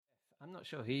I'm not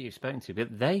sure who you've spoken to,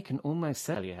 but they can almost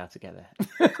tell you how to get there.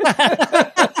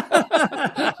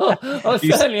 I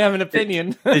certainly have an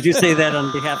opinion. Did you say that on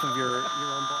behalf of your own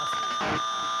boss?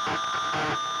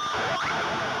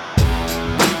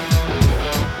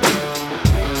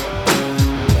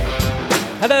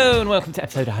 Hello and welcome to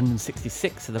episode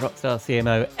 166 of the Rockstar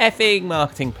CMO effing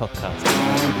marketing podcast.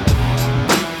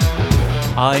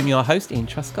 I'm your host, Ian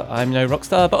Truscott. I'm no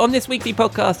rockstar, but on this weekly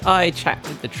podcast, I chat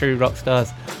with the true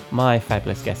rockstars, my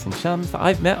fabulous guests and chums that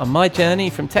I've met on my journey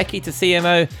from techie to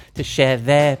CMO to share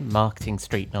their marketing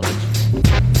street knowledge.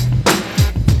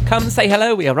 Come say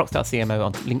hello. We are Rockstar CMO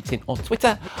on LinkedIn or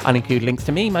Twitter. I'll include links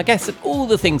to me, my guests, and all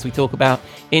the things we talk about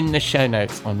in the show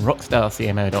notes on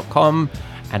rockstarcmo.com.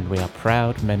 And we are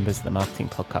proud members of the Marketing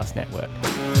Podcast Network.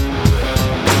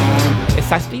 It's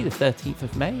Saturday, the 13th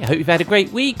of May. I hope you've had a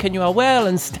great week and you are well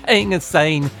and staying as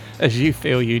sane as you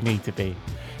feel you need to be.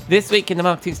 This week in the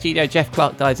Marketing Studio, Jeff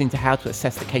Clark dives into how to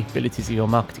assess the capabilities of your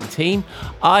marketing team.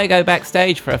 I go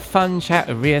backstage for a fun chat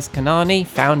with Riaz, Kanani,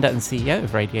 founder and CEO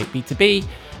of Radiate B2B,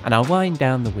 and I'll wind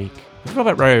down the week with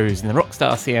Robert Rose in the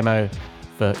Rockstar CMO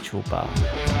virtual bar.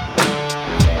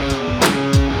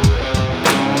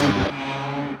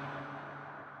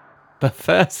 But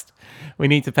first, we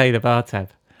need to pay the bar tab.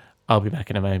 I'll be back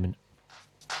in a moment.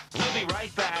 We'll be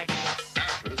right back.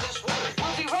 We'll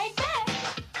be right back.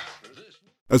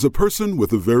 As a person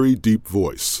with a very deep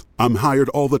voice, I'm hired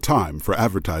all the time for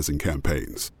advertising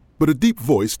campaigns. But a deep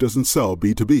voice doesn't sell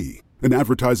B2B, and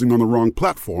advertising on the wrong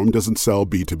platform doesn't sell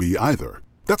B2B either.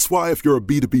 That's why if you're a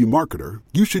B2B marketer,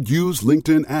 you should use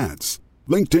LinkedIn ads.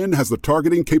 LinkedIn has the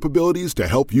targeting capabilities to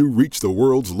help you reach the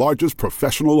world's largest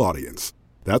professional audience.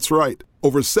 That's right,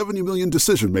 over 70 million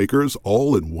decision makers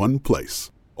all in one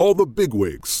place. All the big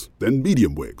wigs, then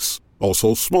medium wigs,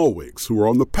 also small wigs who are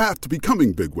on the path to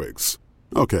becoming big wigs.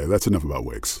 Okay, that's enough about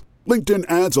wigs. LinkedIn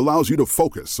ads allows you to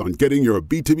focus on getting your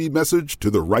B2B message to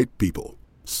the right people.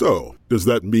 So, does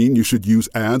that mean you should use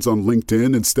ads on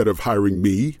LinkedIn instead of hiring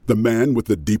me, the man with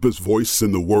the deepest voice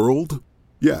in the world?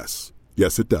 Yes,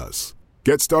 it does.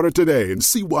 Get started today and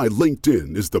see why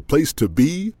LinkedIn is the place to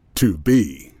be to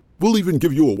be. We'll even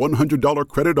give you a $100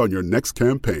 credit on your next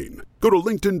campaign. Go to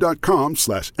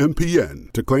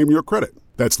linkedin.com/MPN to claim your credit.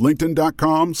 That's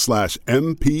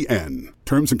linkedin.com/MPN.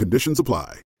 Terms and conditions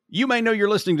apply. You may know you're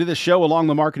listening to this show along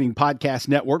the Marketing Podcast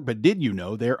Network, but did you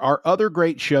know there are other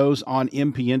great shows on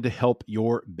MPN to help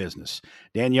your business?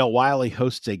 Danielle Wiley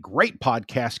hosts a great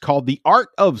podcast called The Art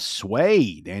of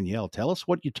Sway. Danielle, tell us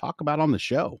what you talk about on the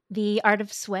show. The Art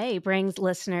of Sway brings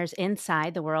listeners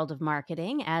inside the world of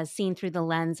marketing as seen through the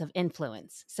lens of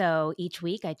influence. So each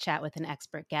week I chat with an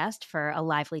expert guest for a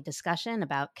lively discussion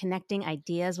about connecting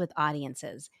ideas with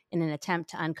audiences in an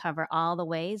attempt to uncover all the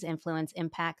ways influence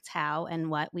impacts how and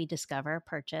what we discover,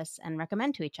 purchase, and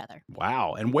recommend to each other.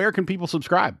 Wow. And where can people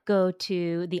subscribe? Go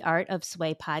to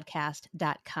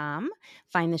theartofswaypodcast.com,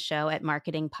 find the show at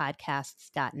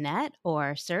marketingpodcasts.net,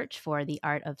 or search for The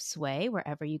Art of Sway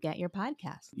wherever you get your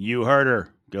podcasts. You heard her.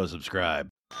 Go subscribe.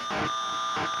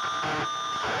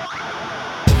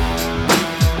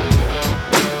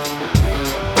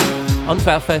 On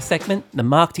to our first segment, the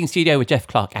Marketing Studio with Jeff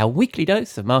Clark, our weekly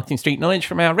dose of marketing street knowledge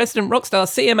from our resident Rockstar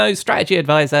CMO strategy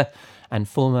advisor and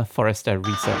former Forrester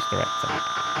research director.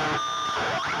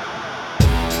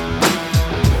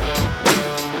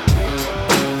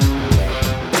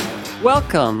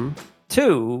 Welcome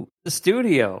to the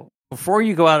studio. Before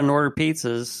you go out and order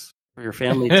pizzas for your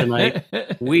family tonight,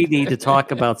 we need to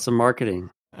talk about some marketing.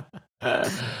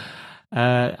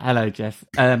 Hello, Jeff.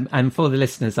 And for the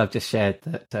listeners, I've just shared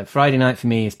that Friday night for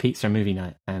me is pizza and movie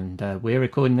night. And we're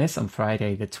recording this on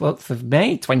Friday, the 12th of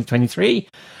May, 2023.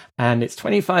 And it's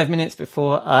 25 minutes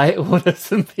before I order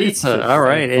some pizza. All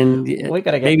right. And we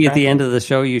gotta get maybe at the cracking. end of the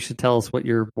show, you should tell us what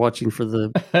you're watching for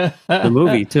the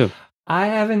movie, too. I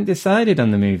haven't decided on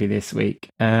the movie this week.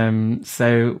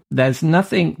 So there's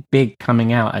nothing big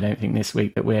coming out, I don't think, this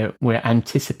week that we're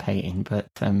anticipating. But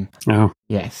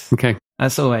yes. Okay.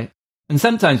 That's all right. And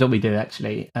sometimes what we do,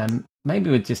 actually, maybe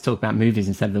we'd just talk about movies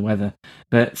instead of the weather.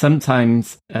 But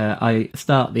sometimes I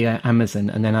start the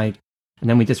Amazon and then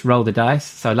we just roll the dice.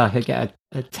 So like I get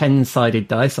a 10-sided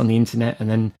dice on the internet and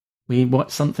then we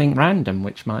watch something random,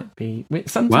 which might be...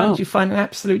 Sometimes you find an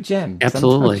absolute gem.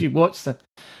 Absolutely.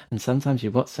 Sometimes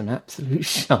you watch some absolute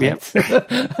shite. Yep.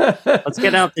 Let's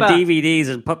get out the DVDs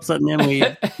and put something in we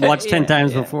watched 10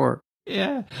 times before.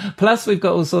 Yeah. Plus, we've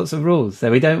got all sorts of rules. So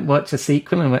we don't watch a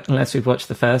sequel unless we've watched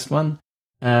the first one.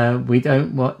 We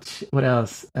don't watch... What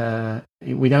else?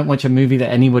 We don't watch a movie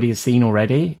that anybody has seen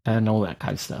already and all that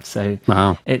kind of stuff. So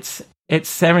it's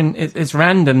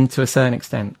random to a certain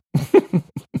extent.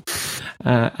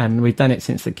 And we've done it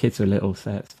since the kids were little,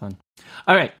 so it's fun.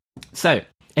 All right. So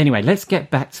anyway, let's get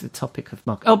back to the topic of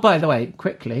marketing. Oh, by the way,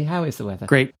 quickly, how is the weather?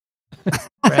 Great.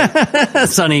 Great.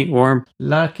 Sunny, warm.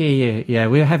 Lucky you. Yeah,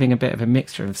 we're having a bit of a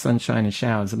mixture of sunshine and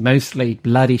showers, mostly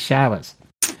bloody showers.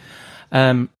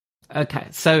 Okay,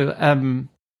 so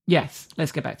yes,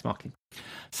 let's get back to marketing.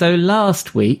 So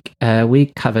last week, we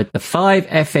covered the 5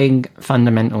 effing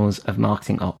fundamentals of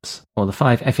marketing ops, or the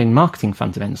 5 effing marketing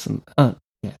fundamentals.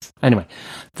 Yes. Anyway,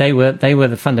 they were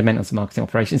the fundamentals of marketing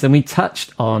operations, and we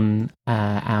touched on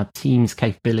our team's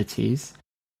capabilities,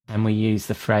 and we used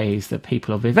the phrase that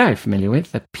people will be very familiar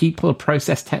with: the people,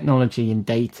 process, technology, and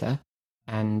data.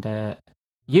 And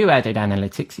you added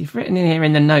analytics. You've written in here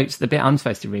in the notes the bit I'm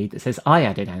supposed to read that says I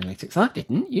added analytics. I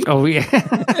didn't. You? Oh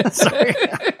yeah. Sorry.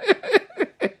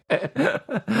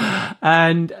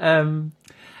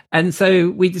 And so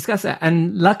we discussed that,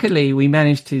 and luckily we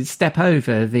managed to step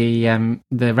over the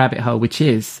rabbit hole, which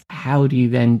is how do you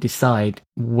then decide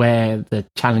where the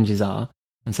challenges are?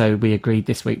 And so we agreed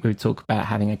this week we would talk about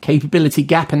having a capability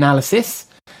gap analysis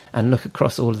and look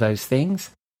across all of those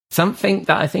things. Something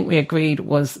that I think we agreed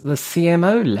was the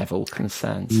CMO level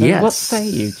concern. So yes. What say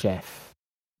you, Jeff?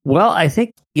 Well, I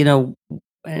think,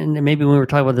 and maybe when we were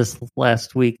talking about this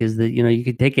last week, is that, you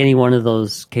could take any one of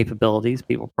those capabilities,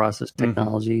 people, process,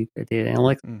 technology, data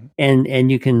analytics,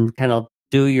 and you can kind of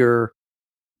do your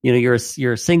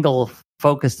single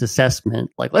focused assessment.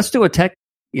 Like, let's do a tech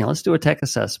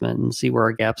assessment and see where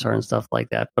our gaps are and stuff like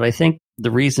that. But I think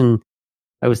the reason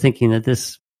I was thinking that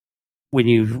this, when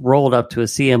you roll it up to a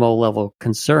CMO level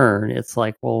concern, it's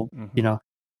like, well,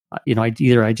 I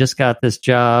just got this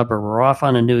job, or we're off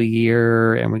on a new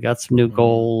year and we got some new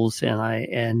goals,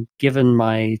 and given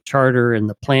my charter and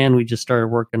the plan we just started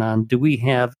working on, do we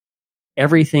have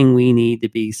everything we need to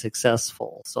be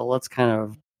successful? So let's kind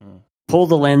of pull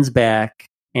the lens back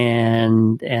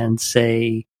and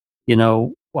say,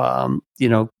 can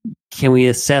we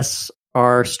assess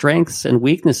our strengths and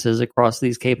weaknesses across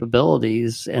these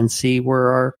capabilities and see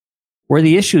where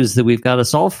the issues that we've got to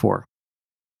solve for?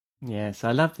 Yes,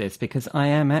 I love this because I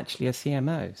am actually a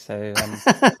CMO. So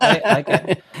I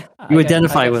get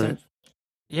identify with it.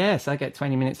 Yes, I get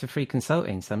 20 minutes of free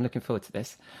consulting, so I'm looking forward to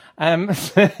this.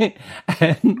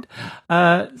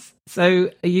 So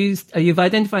you've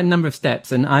identified a number of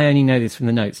steps, and I only know this from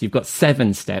the notes. You've got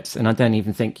 7 steps, and I don't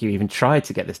even think you even tried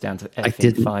to get this down to I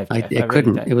didn't. 5. I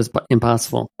couldn't. It was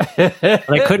impossible. But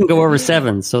I couldn't go over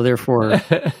 7, so therefore.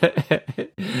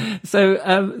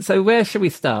 So where should we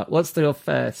start? What's your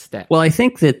first step? Well, I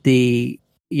think that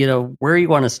where you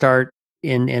want to start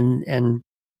and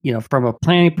from a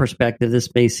planning perspective, this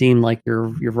may seem like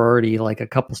you're already like a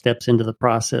couple steps into the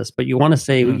process, but you want to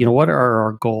say, what are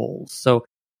our goals? So,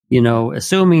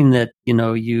 assuming that,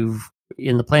 you've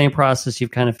in the planning process, you've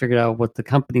kind of figured out what the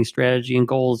company strategy and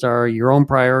goals are, your own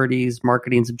priorities,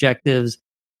 marketing's objectives,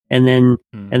 and then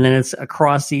it's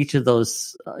across each of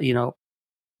those,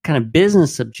 kind of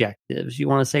business objectives. You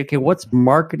want to say, okay, what's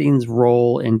marketing's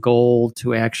role and goal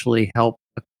to actually help,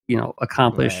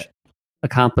 accomplish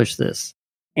this?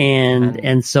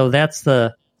 And so that's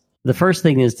the first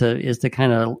thing is to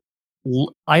kind of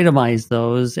itemize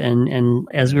those. And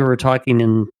as we were talking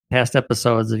in past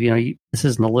episodes of, this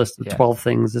isn't a list of 12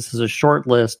 things. This is a short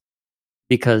list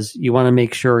because you want to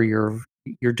make sure you're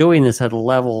doing this at a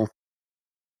level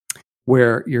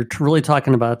where you're really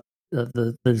talking about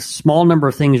the small number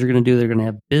of things you're going to do. They're going to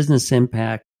have business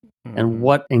impact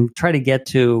and try to get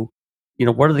to,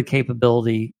 what are the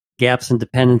capability gaps and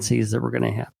dependencies that we're going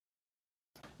to have.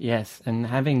 Yes, and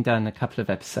having done a couple of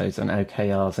episodes on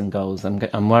OKRs and goals,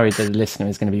 I'm worried that the listener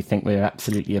is going to think we're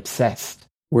absolutely obsessed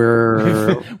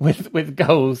with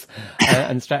goals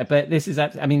and strategy. But this is,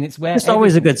 it's where it's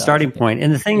always a good starting point.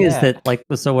 And the thing is that,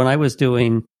 so when I was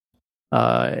doing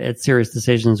at Serious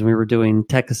Decisions, we were doing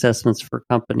tech assessments for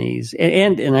companies,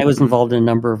 and I was involved in a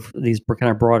number of these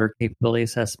kind of broader capability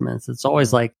assessments. It's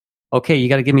always like, okay, you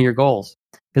got to give me your goals.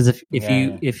 Because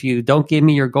if you don't give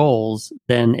me your goals,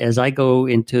 then as I go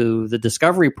into the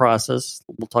discovery process,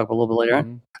 we'll talk about a little bit later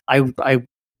on,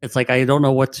 it's like I don't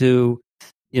know what to,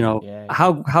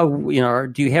 how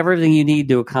do you have everything you need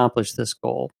to accomplish this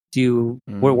goal?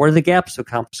 What are the gaps to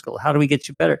accomplish this goal? How do we get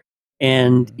you better?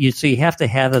 And you have to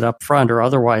have it up front, or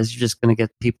otherwise you're just going to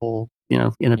get people, in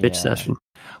a bitch session.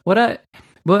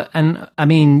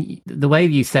 The way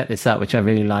you set this up, which I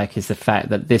really like, is the fact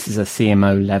that this is a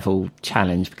CMO level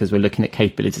challenge because we're looking at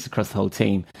capabilities across the whole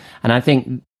team. And I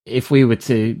think if we were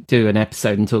to do an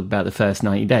episode and talk about the first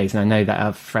 90 days, and I know that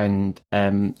our friend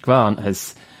Grant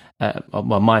has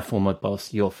well, my former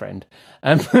boss, your friend,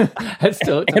 has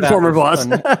talked And about former this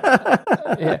boss.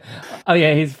 yeah. Oh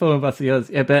yeah, his former boss of yours.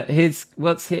 Yeah, but his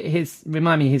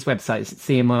remind me his website is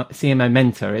CMO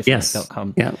Mentor, isn't Yes. it,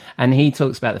 .com. Yeah. And he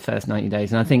talks about the first 90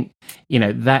 days. And I think,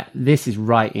 that this is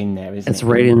right in there, isn't it? It's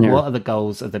right in there. What are the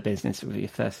goals of the business for your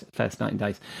first 90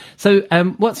 days? So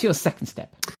what's your second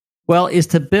step? Well, is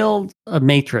to build a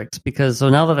matrix, because so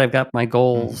now that I've got my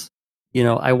goals,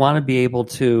 I want to be able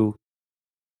to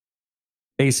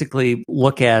basically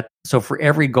look at, so for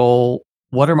every goal,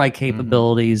 what are my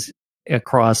capabilities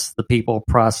across the people,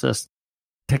 process,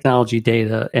 technology,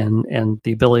 data, and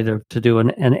the ability to do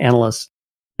an analysis.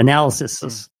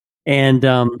 And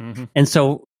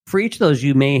so for each of those,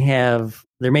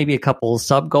 there may be a couple of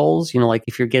sub goals, like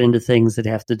if you're getting into things that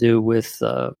have to do with,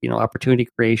 opportunity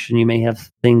creation, you may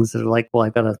have things that are like, well,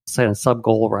 I've got to set a sub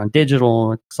goal around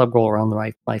digital, a sub goal around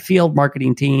my field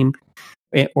marketing team,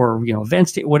 or,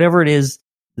 events, whatever it is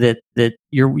that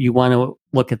you want to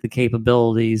look at the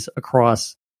capabilities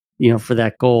across, for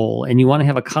that goal. And you want to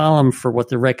have a column for what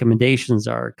the recommendations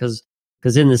are,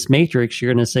 because in this matrix,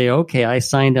 you're going to say, okay, I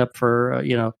signed up for,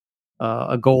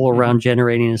 a goal around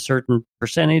generating a certain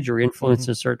percentage or influence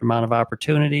a certain amount of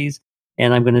opportunities.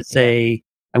 And I'm going to say,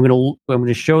 I'm going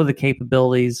to show the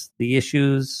capabilities, the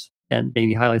issues, and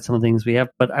maybe highlight some of the things we have,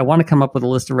 but I want to come up with a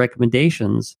list of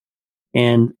recommendations.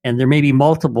 And there may be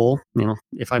multiple,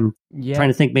 if I'm trying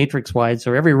to think matrix wide.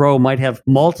 So every row might have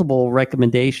multiple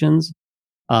recommendations.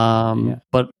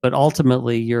 But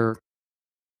ultimately you're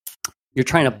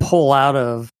trying to pull out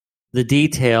of the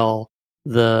detail,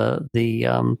 the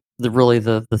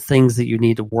things that you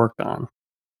need to work on,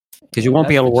 because you won't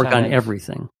be able to work on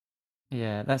everything.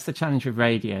 Yeah, that's the challenge with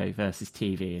radio versus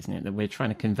TV, isn't it? That we're trying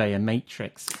to convey a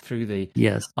matrix through the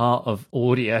art of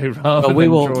audio rather than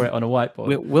draw it on a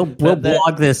whiteboard. We'll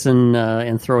blog this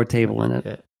and throw a table in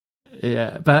it.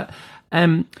 Yeah, but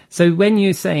so when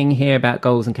you're saying here about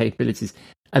goals and capabilities,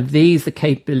 are these the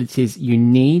capabilities you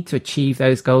need to achieve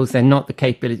those goals? They're not the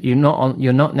capability. You're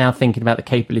not now thinking about the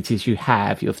capabilities you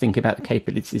have. You're thinking about the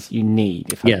capabilities you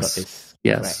need. If I've got this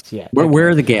correct. Yeah. Where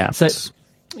are the gaps? So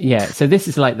this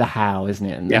is like the how, isn't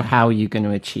it? And how are you going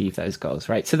to achieve those goals,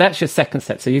 right? So that's your second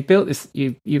step. So you've built this,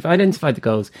 you've identified the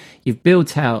goals, you've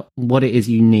built out what it is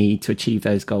you need to achieve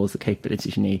those goals, the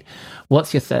capabilities you need.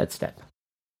 What's your third step?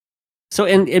 So,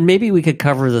 and maybe we could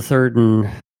cover the third and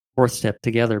fourth step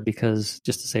together, because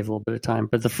just to save a little bit of time.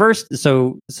 But the first,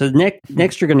 so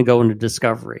next you're going to go into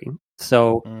discovery.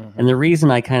 So, and the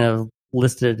reason I kind of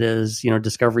listed it as,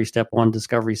 discovery step 1,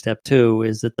 discovery step 2,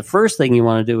 is that the first thing you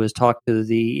want to do is talk to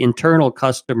the internal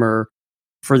customer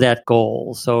for that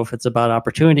goal. So if it's about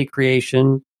opportunity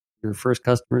creation, your first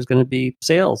customer is going to be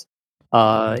sales.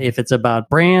 If it's about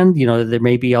brand, there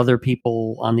may be other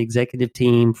people on the executive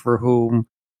team for whom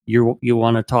you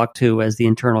want to talk to as the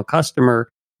internal customer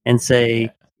and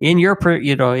say, from your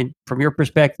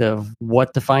perspective,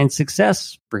 what defines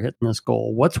success for hitting this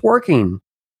goal? What's working?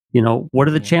 What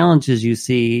are the challenges you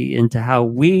see into how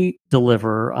we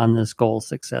deliver on this goal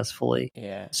successfully?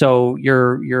 Yeah. So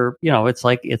you're it's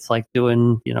like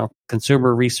doing,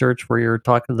 consumer research where you're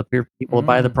talking to the people who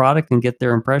buy the product and get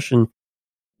their impression.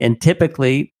 And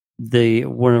typically the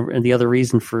other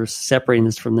reason for separating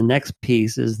this from the next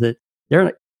piece is that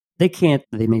they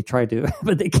may try to,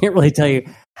 but they can't really tell you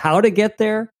how to get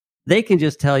there. They can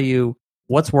just tell you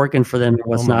what's working for them and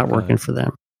what's not working for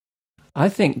them. I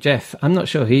think, Jeff, I'm not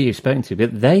sure who you've spoken to,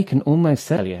 but they can almost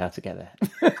tell you how to get there.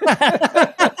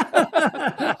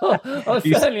 I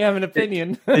certainly have an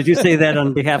opinion. Did you say that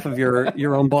on behalf of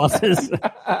your own bosses?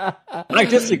 I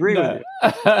disagree with you.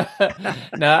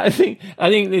 No, I think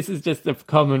this is just a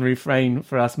common refrain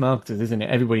for us marketers, isn't it?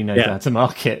 Everybody knows how to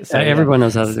market. So everyone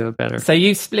knows how to do it better. So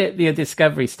you split the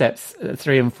discovery steps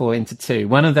 3 and 4 into 2.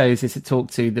 One of those is to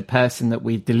talk to the person that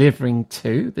we're delivering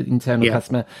to, the internal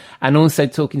customer, and also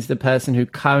talking to the person who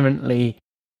currently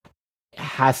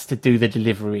has to do the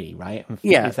delivery, right?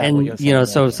 And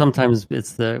so sometimes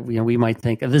it's we might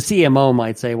think the CMO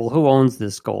might say, well, who owns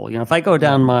this goal? If I go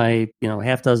down my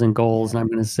half dozen goals, and I'm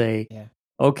going to say,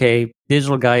 okay,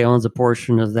 digital guy owns a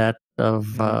portion of that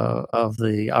of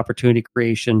the opportunity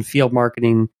creation, field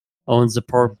marketing owns a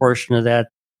portion of that,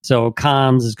 so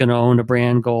comms is going to own a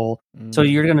brand goal. So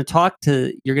you're going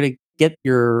to get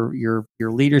your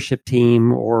leadership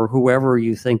team or whoever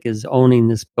you think is owning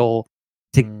this goal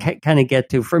to kind of get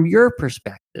to, from your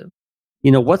perspective,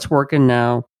 what's working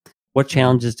now, what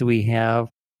challenges do we have,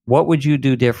 what would you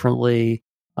do differently,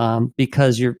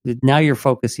 because you're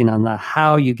focusing on the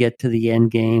how you get to the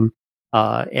end game,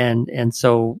 and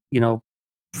so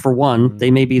for one,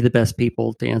 they may be the best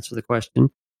people to answer the question.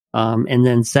 And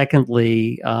then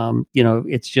secondly,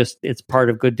 it's part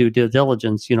of good due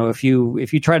diligence. If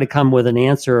you try to come with an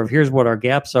answer of here's what our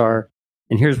gaps are,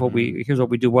 and here's what we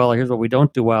do well, here's what we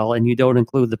don't do well, and you don't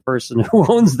include the person who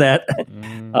owns that,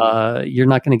 you're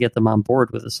not going to get them on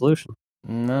board with a solution.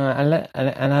 No,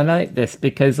 I like this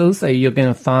because also you're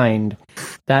going to find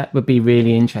that would be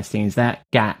really interesting is that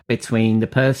gap between the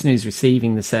person who's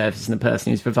receiving the service and the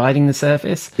person who's providing the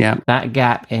service. Yeah. That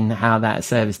gap in how that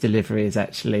service delivery is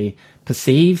actually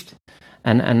perceived.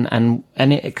 And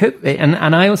it could be, and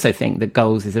I also think that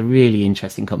goals is a really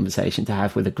interesting conversation to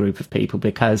have with a group of people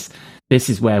because this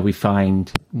is where we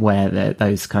find where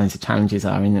those kinds of challenges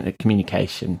are in the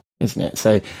communication, isn't it?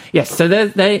 So yes, so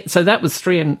that was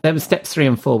steps 3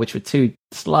 and 4, which were 2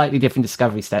 slightly different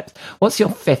discovery steps. What's your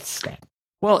 5th step?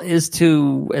 Well, is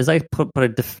to, as I put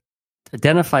it,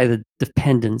 identify the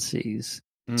dependencies.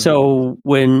 So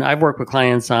when I work with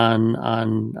clients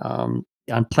on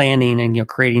planning and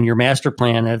creating your master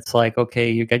plan, it's like,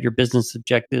 okay, you got your business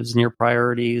objectives and your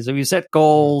priorities, and you set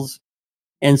goals,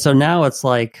 and so now it's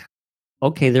like,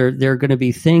 okay, there are going to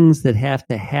be things that have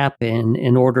to happen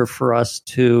in order for us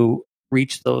to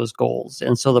reach those goals.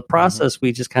 And so the process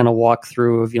we just kind of walk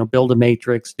through of build a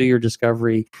matrix, do your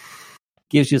discovery,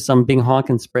 gives you some big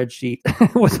honking spreadsheet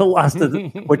with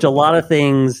a lot of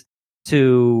things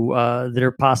to that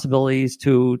are possibilities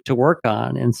to work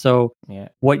on. And so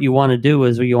what you want to do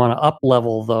is you want to up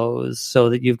level those so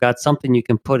that you've got something you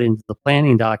can put into the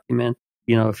planning document.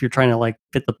 If you're trying to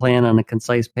fit the plan on a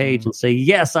concise page and say,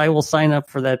 yes, I will sign up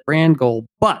for that brand goal,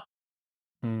 but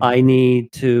I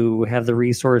need to have the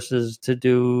resources to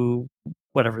do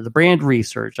whatever, the brand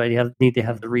research. Need to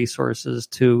have the resources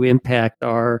to impact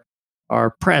our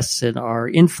press and our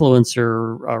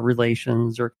influencer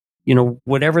relations, or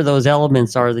whatever those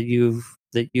elements are that you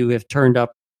have turned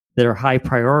up that are high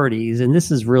priorities. And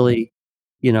this is really,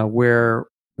 where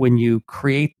when you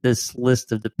create this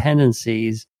list of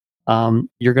dependencies,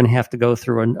 you're going to have to go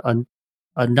through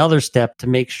another step to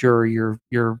make sure you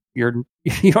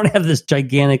don't have this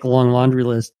gigantic long laundry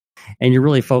list, and you're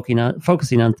really focusing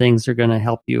on things that are going to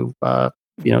help you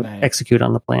execute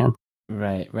on the plan.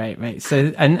 Right.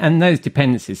 So, and those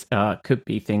dependencies could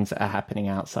be things that are happening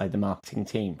outside the marketing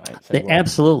team, right? So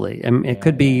absolutely. It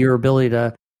could be your ability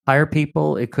to hire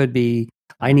people. It could be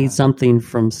I need something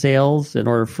from sales in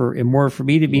order for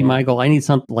me to be my goal. I need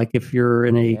something like if you're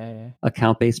in a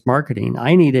account-based marketing,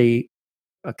 I need a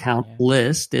account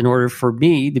list in order for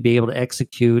me to be able to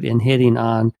execute and hitting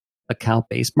on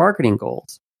account-based marketing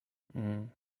goals.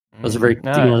 Those are very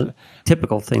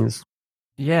typical things.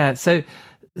 Yeah. So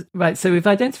we've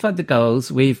identified the goals.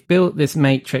 We've built this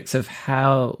matrix of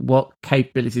what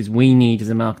capabilities we need as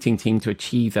a marketing team to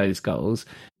achieve those goals.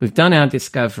 We've done our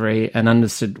discovery and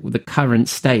understood the current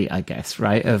state, I guess,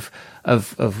 right, of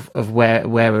where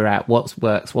we're at, what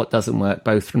works, what doesn't work,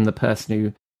 both from the person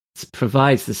who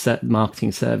provides the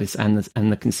marketing service and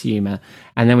the consumer.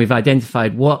 And then we've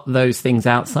identified what those things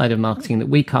outside of marketing that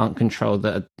we can't control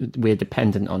that we're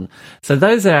dependent on. So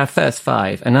those are our first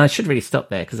 5. And I should really stop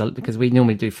there because we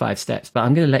normally do 5 steps, but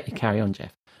I'm going to let you carry on,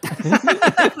 Jeff.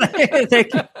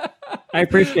 Thank you. I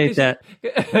appreciate that.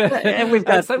 And we've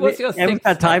got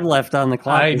time left on the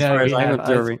clock as far as I'm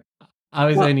observing. I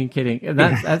was only kidding.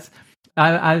 That's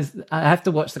I have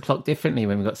to watch the clock differently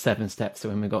when we've got 7 steps to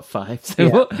when we've got 5. So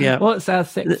what's our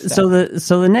 6th step?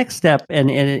 So the next step,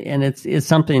 and it's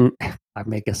something, I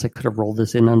guess I could have rolled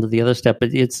this in under the other step,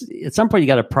 but it's at some point you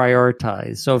got to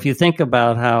prioritize. So if you think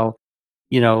about how,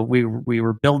 we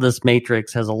were build this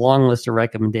matrix has a long list of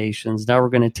recommendations. Now we're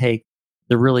going to take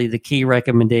the key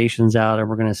recommendations out and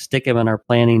we're going to stick them in our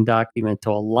planning document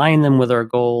to align them with our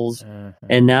goals.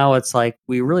 And now it's like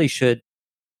we really should,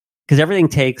 because everything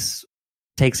takes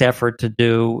effort to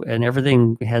do, and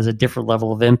everything has a different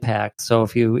level of impact. So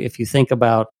if you think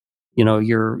about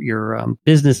your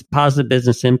positive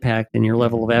business impact and your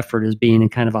level of effort as being in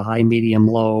kind of a high, medium,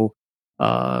 low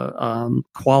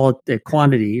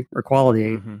quantity,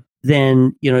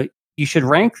 then you should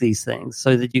rank these things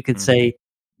so that you could say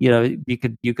you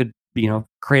could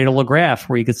create a little graph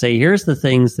where you could say here's the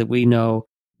things that we know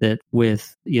that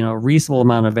with reasonable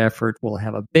amount of effort will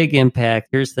have a big impact.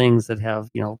 Here's things that have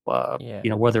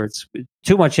whether it's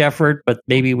too much effort, but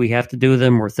maybe we have to do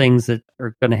them, or things that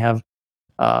are going to have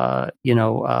not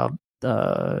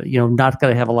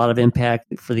going to have a lot of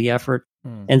impact for the effort.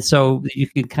 And so you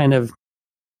can kind of,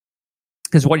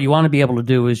 because what you want to be able to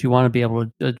do is you want to be able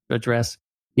to address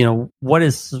what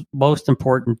is most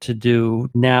important to do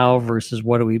now versus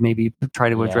what do we maybe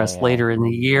try to address later in the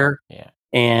year.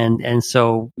 And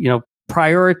so,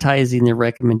 prioritizing the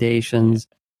recommendations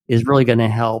is really going to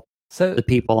help So the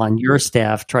people on your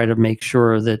staff try to make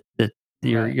sure that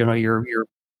you're Right.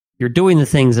 you're doing the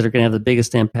things that are going to have the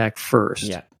biggest impact first.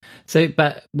 Yeah. So,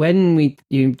 but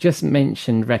you just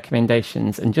mentioned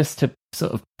recommendations, and just to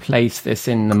sort of place this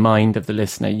in the mind of the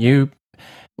listener,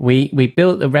 we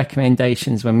built the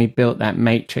recommendations when we built that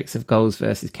matrix of goals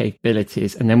versus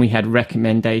capabilities, and then we had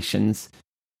recommendations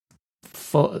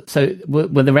so will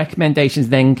the recommendations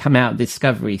then come out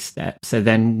discovery step? So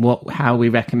then how we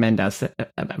recommend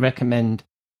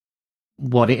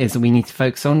what it is that we need to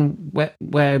focus on?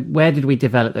 Where did we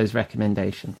develop those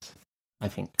recommendations? I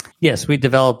think Yes, we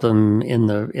developed them in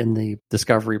the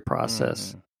discovery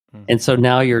process. And so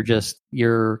now you've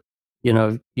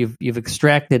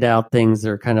extracted out things that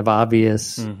are kind of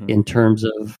obvious in terms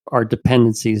of our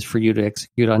dependencies for you to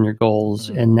execute on your goals.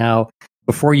 And now,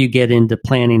 before you get into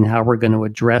planning how we're going to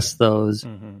address those,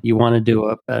 you want to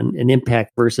do an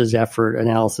impact versus effort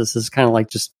analysis. It's kind of like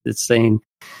it's saying,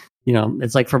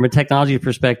 it's like from a technology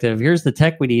perspective, here's the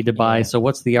tech we need to buy. So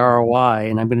what's the ROI?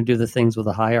 And I'm going to do the things with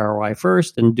a high ROI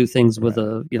first and do things with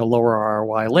a lower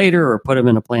ROI later, or put them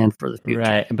in a plan for the future.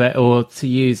 Right. Or to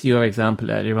use your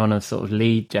example earlier on of sort of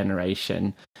lead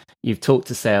generation, you've talked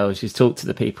to sales, you've talked to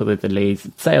the people with the leads.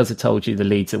 Sales have told you the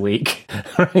leads are weak,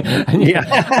 right? and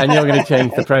you're going to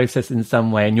change the process in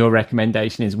some way. And your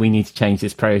recommendation is we need to change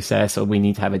this process, or we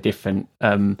need to have a different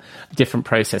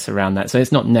process around that. So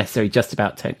it's not necessarily just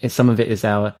about tech. Some of it is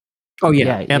our... Oh,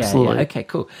 yeah, absolutely. Yeah. Okay,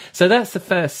 cool. So that's the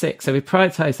first 6. So we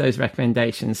prioritize those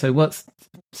recommendations. So what's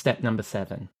step number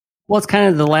 7? Well, it's kind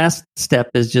of the last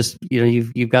step is just,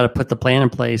 you've got to put the plan in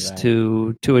place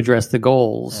to address the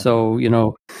goals. So,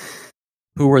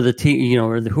 who are the team,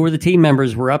 who are the team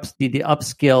members? We're the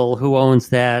upskill. Who owns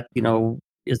that?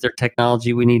 Is there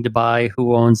technology we need to buy?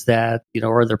 Who owns that?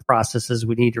 Are there processes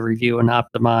we need to review and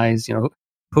optimize?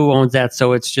 Who owns that?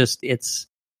 So it's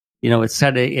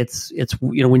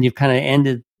when you've kind of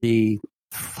ended the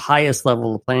highest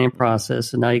level of planning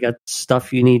process, and now you got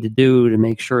stuff you need to do to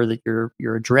make sure that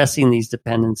you're addressing these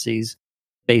dependencies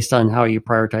based on how you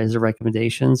prioritize the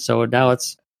recommendations. So now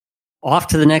it's off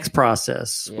to the next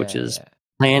process, which is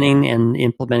planning and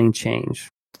implementing change.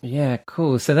 Yeah,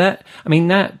 cool. So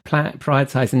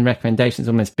prioritizing recommendations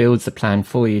almost builds the plan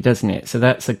for you, doesn't it? So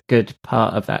that's a good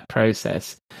part of that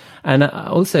process. And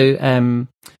also,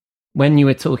 when you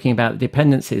were talking about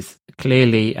dependencies,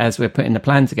 clearly, as we're putting the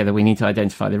plan together, we need to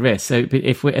identify the risks. So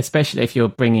especially if you're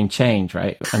bringing change,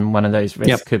 right? And one of those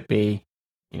risks could be,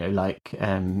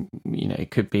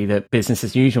 it could be that business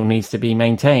as usual needs to be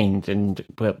maintained,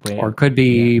 or it could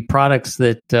be products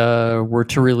that were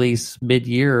to release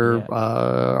mid-year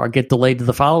or get delayed to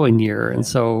the following year. And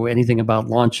so anything about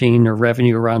launching or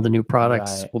revenue around the new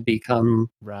products will become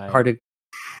hard to.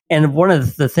 And one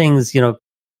of the things,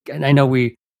 and I know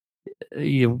we've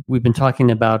been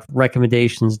talking about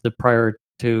recommendations prior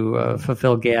to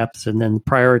fulfill gaps, and then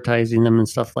prioritizing them and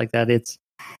stuff like that.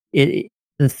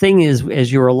 The thing is,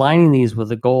 as you're aligning these with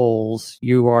the goals,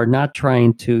 you are not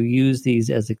trying to use these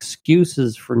as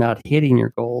excuses for not hitting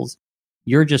your goals.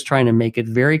 You're just trying to make it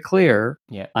very clear.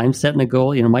 Yeah. I'm setting a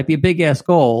goal. It might be a big ass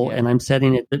goal, and I'm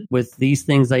setting it with these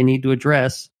things I need to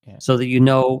address, so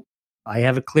that I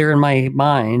have it clear in my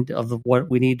mind of what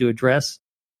we need to address.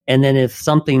 And then if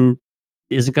something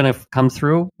isn't going to come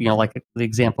through, like the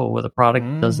example where the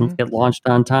product doesn't get launched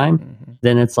on time,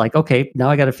 then it's like, okay, now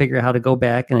I got to figure out how to go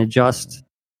back and adjust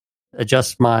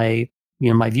my,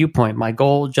 my viewpoint, my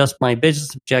goal, adjust my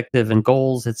business objective and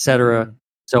goals, etc.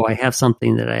 So I have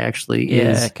something that I actually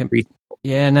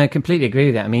completely agree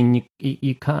with that. I mean,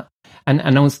 you can't,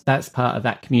 and also that's part of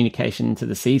that communication to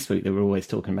the C-suite that we're always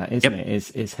talking about, isn't it?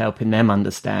 Is helping them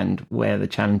understand where the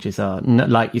challenges are.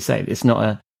 Like you say, it's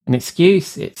not an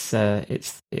excuse. It's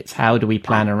how do we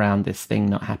plan around this thing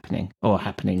not happening, or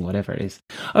happening, whatever it is.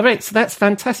 All right, so that's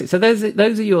fantastic. So those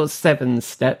are your 7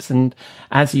 steps, and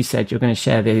as you said, you're going to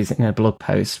share these in a blog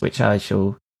post, which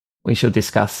we shall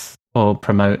discuss or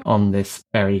promote on this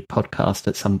very podcast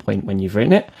at some point when you've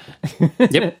written it.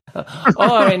 Yep.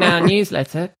 Or in our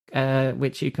newsletter,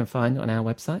 which you can find on our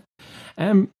website.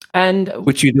 And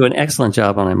which you do an excellent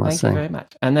job on, I must say. Thank you very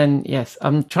much. And then, yes,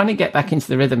 I'm trying to get back into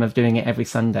the rhythm of doing it every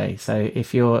Sunday. So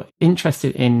if you're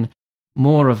interested in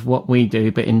more of what we do,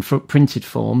 but in printed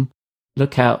form,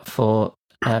 look out for,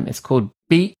 it's called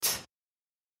Beat.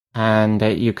 And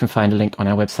you can find a link on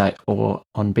our website or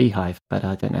on Beehive, but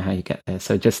I don't know how you get there.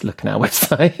 So just look at our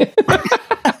website.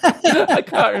 I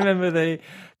can't remember the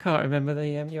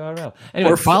URL. Anyway,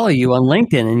 or follow you on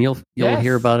LinkedIn, and you'll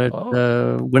hear about it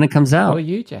when it comes out. Or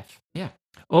you, Jeff. Yeah.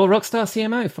 or Rockstar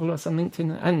CMO. Follow us on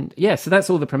LinkedIn. And yeah, so that's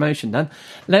all the promotion done.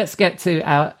 Let's get to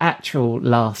our actual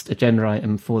last agenda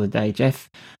item for the day, Jeff.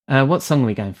 What song are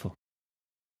we going for?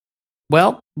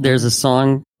 Well, there's a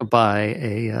song by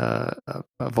a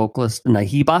vocalist,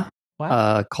 Nahiba,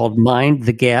 called Mind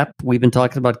the Gap. We've been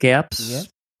talking about gaps,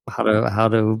 how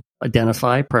to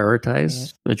identify,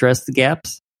 prioritize, address the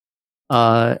gaps.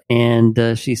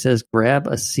 And she says, grab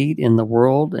a seat in the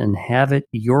world and have it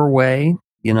your way.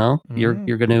 You know, you're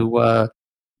going to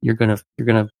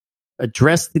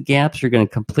address the gaps. You're going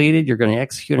to complete it. You're going to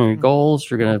execute on your goals.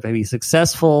 You're going to be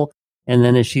successful. And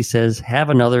then, as she says, have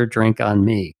another drink on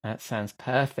me. That sounds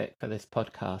perfect for this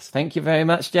podcast. Thank you very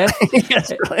much, Jeff.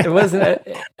 Yes, it wasn't,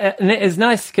 and it is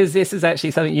nice because this is actually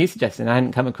something you suggested. I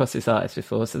hadn't come across this artist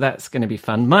before, so that's going to be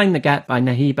fun. Mind the Gap by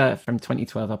Nahiba from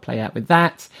 2012. I'll play out with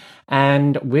that.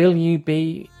 And will you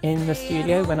be in the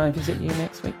studio when I visit you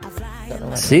next week?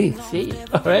 See.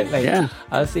 All right, mate. Yeah.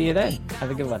 I'll see you then. Have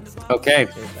a good one. Okay.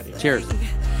 Cheers.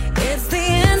 It's the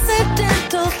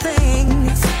incidental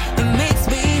things that makes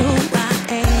me who I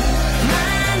am.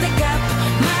 Mind the gap,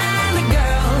 mind the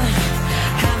girl.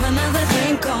 Have another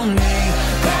drink on me.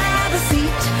 Grab a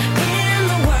seat in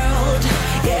the world.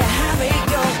 Yeah, have it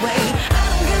your way. I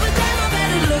don't give a damn, I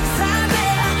bet it looks out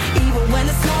there. Even when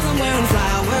it snows, I'm wearing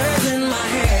flowers in my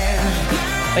hair.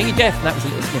 Thank you, Jeff. That was a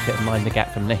little snippet of Mind the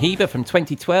Gap from Nahiba from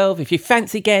 2012. If you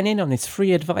fancy getting in on this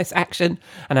free advice action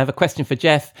and have a question for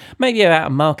Jeff, maybe about a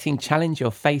marketing challenge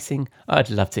you're facing, I'd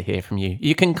love to hear from you.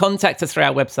 You can contact us through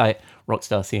our website,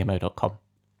 rockstarcmo.com.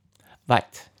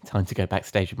 Right, time to go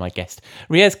backstage with my guest.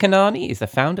 Riaz Kanani is the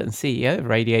founder and CEO of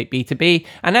Radiate B2B,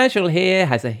 and as you'll hear,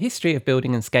 has a history of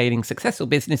building and scaling successful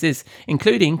businesses,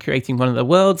 including creating one of the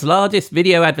world's largest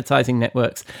video advertising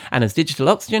networks, and as Digital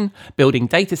Oxygen, building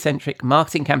data-centric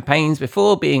marketing campaigns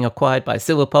before being acquired by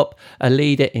Silverpop, a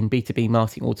leader in B2B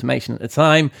marketing automation at the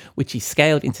time, which he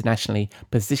scaled internationally,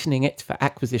 positioning it for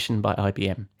acquisition by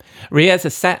IBM. Riaz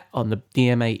has sat on the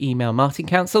DMA Email Marketing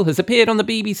Council, has appeared on the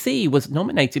BBC, was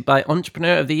nominated by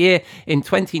Entrepreneur of the Year in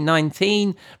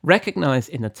 2019, recognised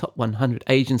in the top 100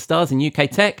 Asian stars in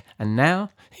UK tech, and now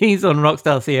he's on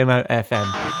Rockstar CMO FM.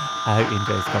 I hope you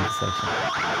enjoy this conversation.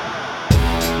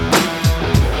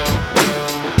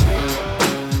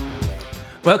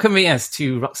 Welcome, Riaz,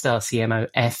 to Rockstar CMO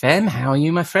FM. How are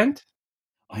you, my friend?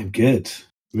 I'm good.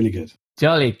 Really good.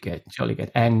 Jolly good.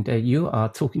 And you are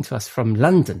talking to us from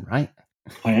London, right?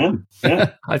 I am,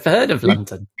 yeah. I've heard of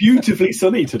London. Beautifully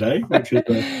sunny today. Which is,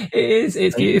 it is.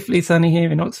 It's beautifully sunny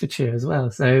here in Oxfordshire as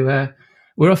well. So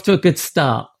we're off to a good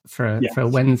start for a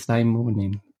Wednesday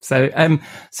morning. So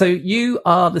you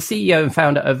are the CEO and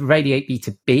founder of Radiate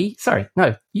B2B. Sorry,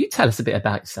 no, you tell us a bit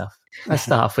about yourself. Let's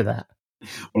start off with that.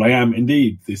 Well, I am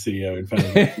indeed the CEO and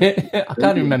founder. I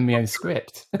can't remember my own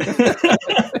script.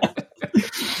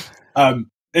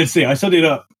 Let's see. I set it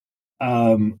up.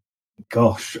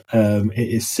 It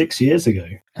is 6 years ago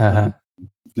now,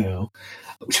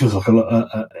 which was like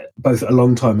both a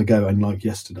long time ago and like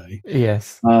yesterday.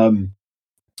 Yes.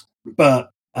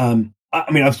 But I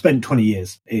mean, I've spent 20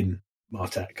 years in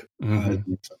Martech.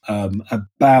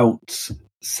 About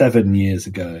 7 years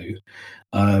ago,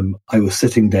 I was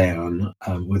sitting down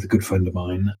with a good friend of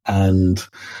mine, and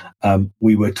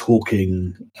we were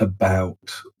talking about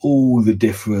all the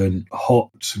different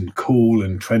hot and cool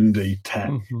and trendy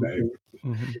tech,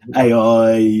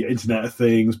 AI, Internet of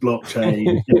Things,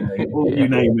 blockchain, you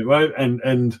name it, right?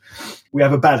 And we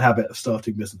have a bad habit of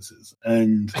starting businesses,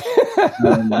 and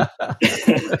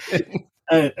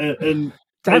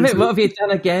Damn it! What have you done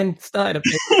again? Started a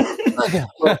bit.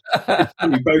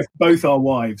 both our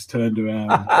wives turned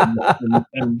around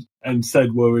and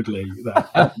said worriedly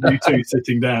that you two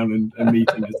sitting down and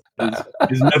meeting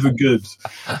is never good,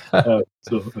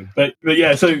 sort of thing. But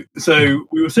yeah, so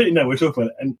we were sitting there, we were talking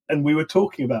about it, and we were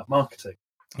talking about marketing,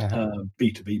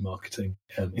 B2B marketing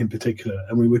in particular,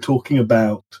 and we were talking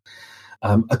about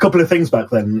a couple of things back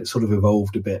then. It sort of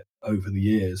evolved a bit over the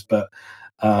years, but.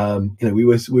 We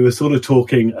were sort of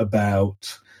talking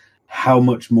about how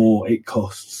much more it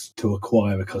costs to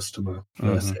acquire a customer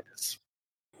versus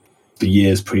the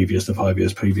years previous, the 5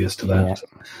 years previous to that.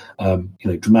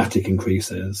 Dramatic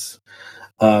increases.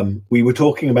 We were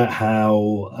talking about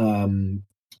how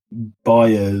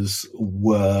buyers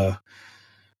were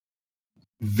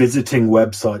visiting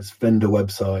websites, vendor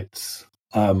websites,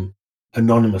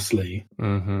 anonymously,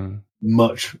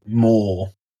 much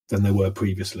more than they were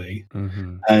previously.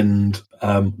 And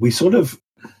we sort of,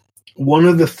 one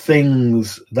of the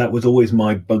things that was always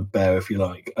my bugbear, if you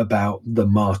like, about the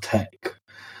MarTech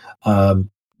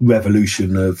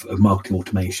revolution of marketing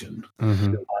automation,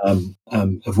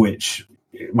 of which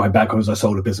my background was I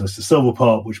sold a business to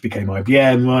Silverpop, which became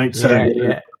IBM, right? So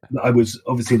I was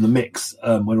obviously in the mix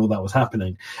when all that was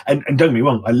happening. And don't get me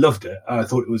wrong, I loved it. I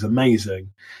thought it was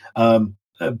amazing. But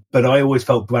I always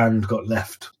felt brand got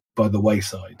left by the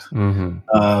wayside.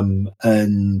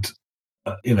 And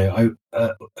I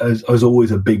was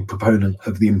always a big proponent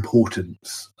of the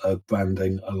importance of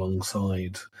branding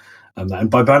alongside that.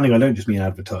 And by branding, I don't just mean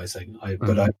advertising,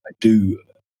 but I do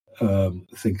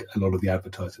think a lot of the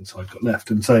advertising side got left.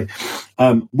 And so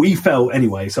we felt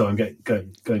anyway, so I'm going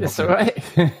That's all right.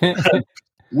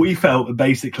 We felt that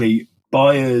basically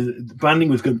branding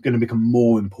was going to become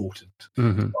more important.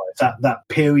 That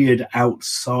period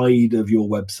outside of your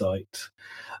website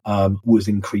was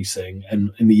increasing,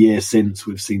 and in the year since,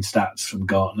 we've seen stats from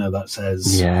Gartner that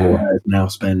says buyers now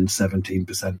spend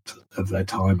 17% of their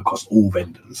time across all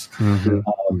vendors.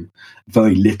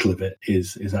 Very little of it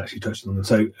is actually touched on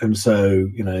them. And so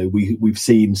we've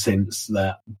seen since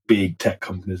that big tech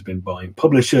companies have been buying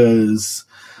publishers,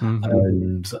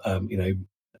 and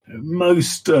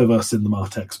most of us in the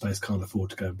MarTech space can't afford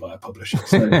to go and buy a publisher,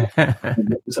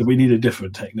 so we need a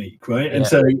different technique, right? And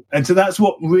so that's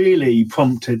what really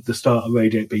prompted the start of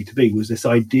Radiate B2B, was this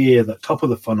idea that top of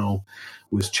the funnel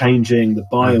was changing, the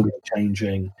buyer was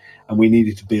changing, and we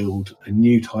needed to build a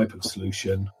new type of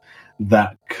solution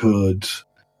that could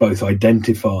both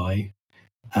identify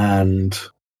and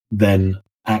then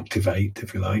activate,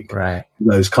 if you like,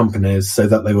 those companies so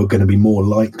that they were going to be more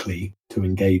likely to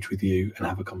engage with you and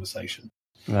have a conversation.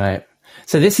 Right.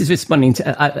 So this is responding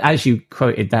to, as you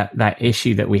quoted, that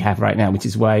issue that we have right now, which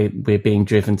is why we're being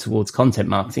driven towards content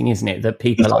marketing, isn't it? That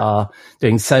people are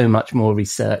doing so much more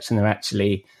research than they're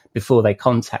actually before they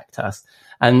contact us.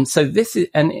 And so this is,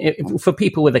 for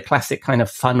people with a classic kind of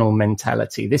funnel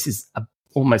mentality, this is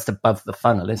almost above the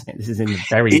funnel, isn't it? This is in the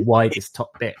very widest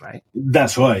top bit, right?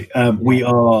 That's right. We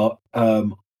are,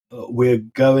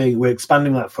 we're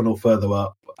expanding that funnel further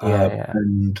up,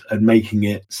 and making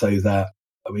it so that,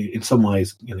 I mean, in some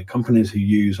ways, companies who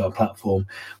use our platform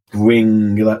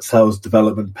bring that sales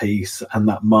development piece and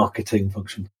that marketing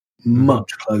function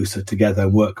much closer together,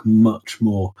 work much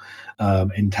more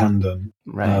in tandem,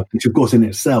 which of course in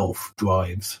itself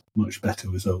drives much better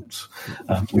results,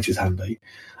 which is handy.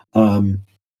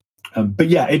 But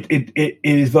yeah, it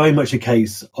is very much a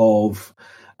case of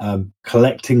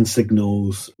collecting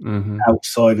signals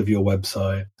outside of your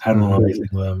website, analysing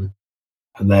them,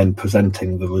 and then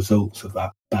presenting the results of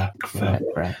that back for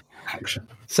action.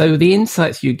 So the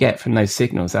insights you get from those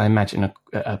signals, I imagine,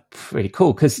 are pretty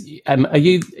cool. Because are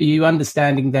you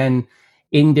understanding then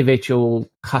individual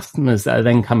customers that are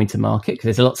then coming to market? Because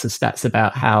there's lots of stats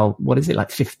about how, what is it, like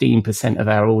 15% of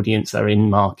our audience are in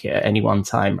market at any one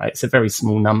time, right? It's a very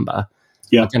small number.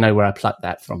 I don't know where I plucked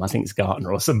that from. I think it's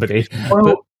Gartner or somebody.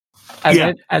 Well,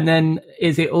 and then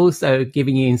is it also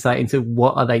giving you insight into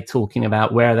what are they talking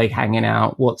about? Where are they hanging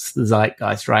out? What's the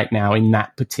zeitgeist right now in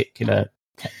that particular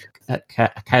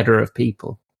cadre of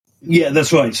people? Yeah,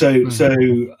 that's right. So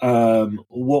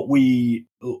what we're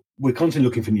constantly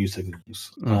looking for new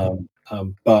signals,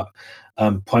 but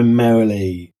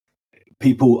primarily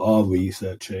people are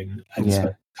researching and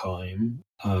spending time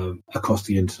across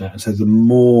the internet, and so the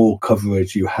more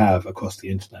coverage you have across the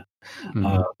internet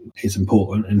is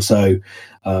important. And so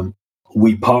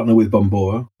we partner with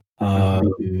Bombora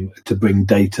to bring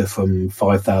data from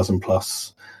 5,000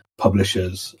 plus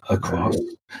publishers across.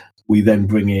 We then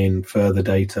bring in further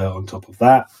data on top of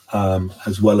that,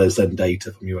 as well as then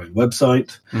data from your own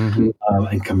website,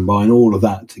 and combine all of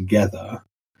that together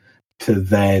to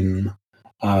then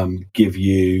give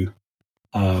you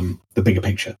the bigger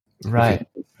picture. Right.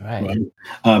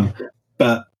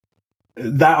 But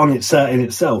that in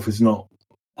itself is not,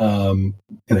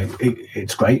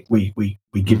 it's great. We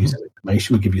give you some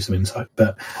information, we give you some insight,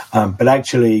 but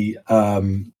actually,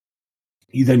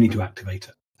 you then need to activate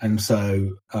it. And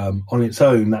so, on its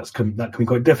own, that can be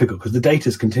quite difficult because the data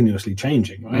is continuously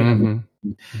changing, right?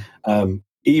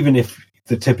 Even if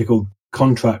the typical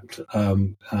contract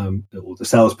or the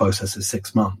sales process is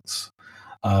 6 months,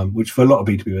 which for a lot of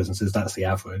B2B businesses, that's the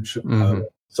average.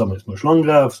 Some it's much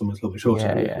longer, some it's a little bit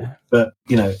shorter. But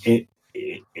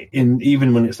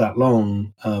even when it's that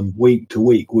long, week to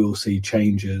week, we'll see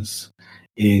changes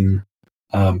in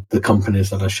the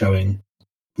companies that are showing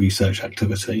research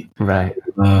activity.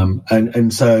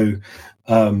 And so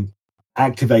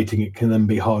activating it can then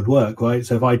be hard work, right?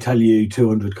 So if I tell you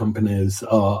 200 companies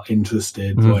are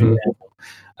interested right now,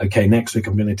 okay, next week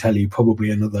I'm going to tell you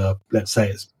probably another, let's say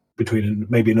it's between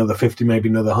maybe another 50, maybe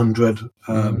another 100,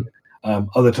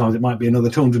 Other times it might be another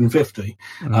 250.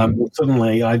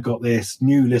 Suddenly I've got this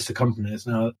new list of companies.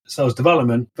 Now, sales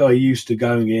development, very used to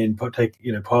going in,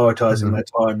 prioritizing their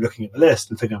time, looking at the list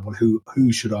and figuring out, well,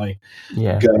 who should I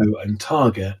go and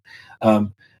target?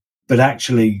 But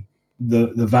actually,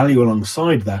 the value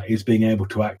alongside that is being able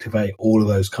to activate all of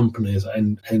those companies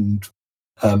and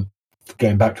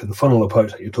going back to the funnel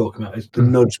approach that you're talking about, is to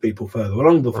nudge people further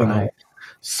along the funnel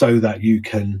so that you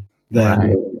can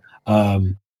then,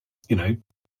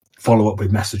 follow up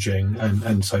with messaging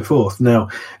and so forth. Now,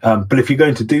 but if you're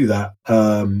going to do that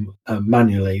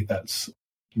manually, that's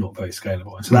not very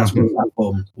scalable. And so that's what the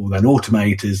platform will then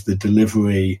automate, is the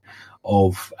delivery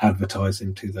of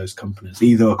advertising to those companies,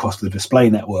 either across the display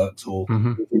networks or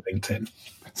LinkedIn.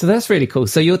 So that's really cool.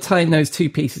 So you're tying those two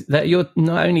pieces, that you're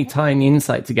not only tying the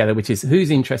insight together, which is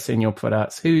who's interested in your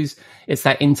products, it's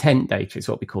that intent data is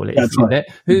what we call it. That's right.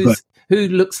 Who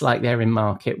looks like they're in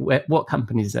market, what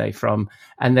companies are they from?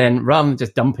 And then rather than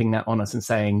just dumping that on us and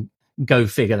saying, go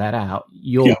figure that out,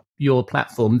 your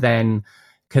platform then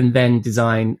can then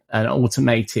design an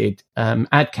automated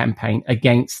ad campaign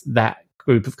against that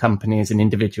group of companies and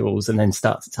individuals, and then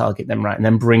start to target them, right? And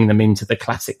then bring them into the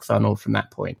classic funnel from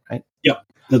that point, right? Yeah,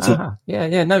 that's it.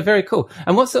 Yeah, no, very cool.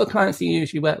 And what sort of clients do you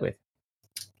usually work with?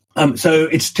 So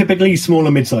it's typically small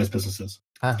and mid-sized businesses.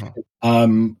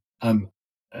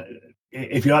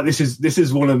 If you like, this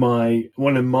is one of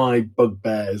my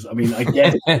bugbears. I mean, I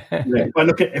guess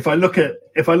if I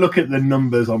look at the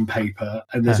numbers on paper,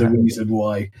 and there's a reason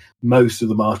why most of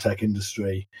the MarTech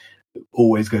industry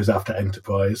always goes after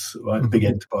enterprise, right? Big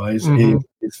enterprise.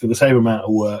 It's for the same amount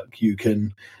of work you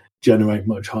can generate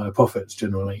much higher profits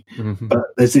generally. But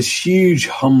there's this huge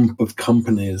hump of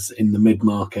companies in the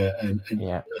mid-market and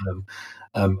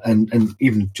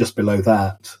even just below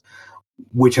that,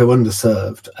 which are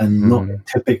underserved and not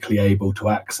typically able to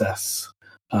access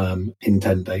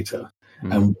intent data.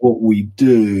 And what we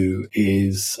do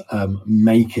is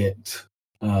make it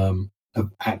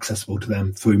accessible to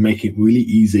them through making it really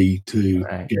easy to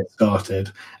get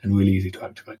started and really easy to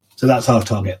activate. So that's our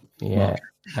target.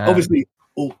 Obviously,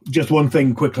 just one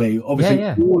thing quickly. Obviously,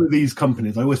 all of these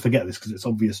companies, I always forget this because it's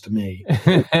obvious to me,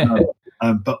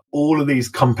 but all of these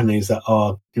companies that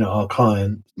are, our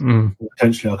clients,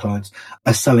 potentially our clients,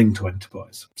 are selling to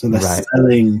enterprise. So they're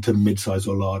selling to mid-sized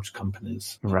or large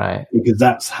companies, right? Because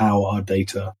that's how our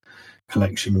data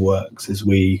collection works. Is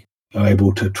we are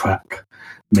able to track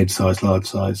mid-sized,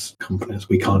 large-sized companies.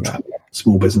 We can't track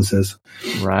small businesses.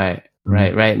 Right.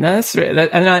 No, that's and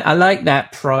I like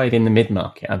that pride in the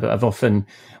mid-market. I've often,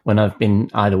 when I've been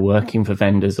either working for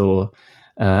vendors or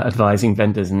advising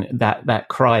vendors, and that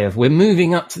cry of we're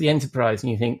moving up to the enterprise,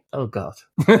 and you think, oh God,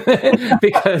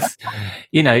 because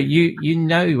you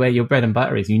know where your bread and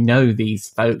butter is. You know these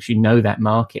folks, you know that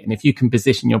market, and if you can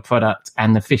position your product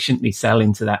and efficiently sell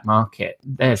into that market,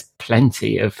 there's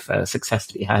plenty of success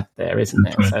to be had there, isn't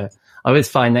there? So I always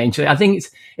find that interesting. I think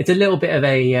it's a little bit of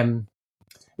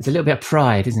it's a little bit of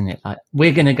pride, isn't it? Like,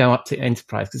 we're going to go up to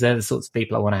enterprise because they're the sorts of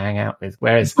people I want to hang out with.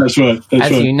 Whereas,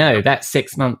 you know, that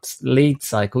 6 months lead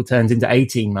cycle turns into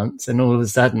 18 months, and all of a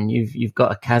sudden you've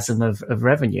got a chasm of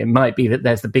revenue. It might be that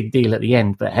there's the big deal at the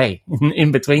end, but hey,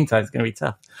 in between time it's going to be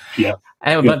tough.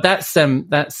 But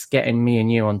that's getting me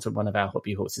and you onto one of our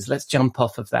hobby horses. Let's jump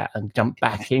off of that and jump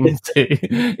back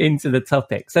into the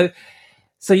topic.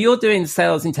 So you're doing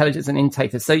sales intelligence and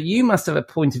intake. So you must have a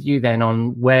point of view then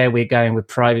on where we're going with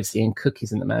privacy and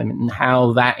cookies at the moment, and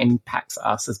how that impacts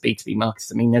us as B2B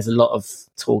marketers. I mean, there's a lot of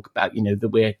talk about, that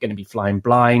we're going to be flying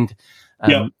blind.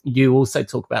 You also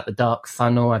talk about the dark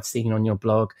funnel I've seen on your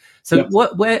blog. So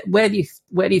where do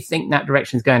you think that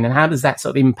direction is going, and how does that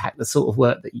sort of impact the sort of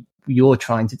work that you're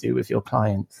trying to do with your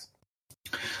clients?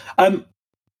 So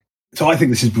I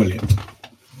think this is brilliant.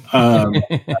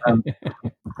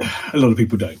 A lot of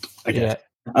people don't, I guess.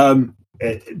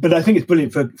 But I think it's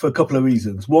brilliant for a couple of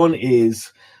reasons. One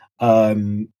is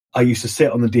I used to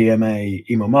sit on the DMA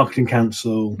Email Marketing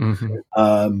Council,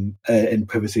 and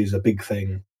privacy is a big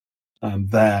thing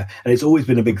there, and it's always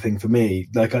been a big thing for me.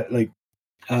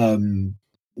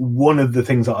 One of the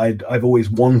things that I've always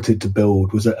wanted to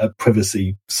build was a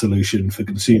privacy solution for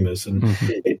consumers, and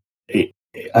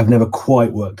I've never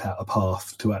quite worked out a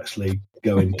path to actually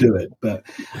go and do it. But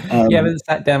you haven't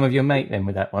sat down with your mate then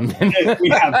with that one? Then? We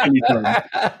have many times,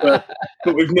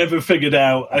 but we've never figured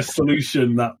out a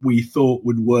solution that we thought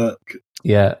would work.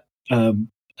 From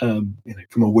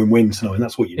a win-win scenario, and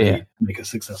that's what you need to make a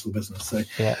successful business. So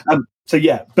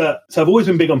I've always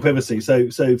been big on privacy.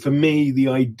 So for me, the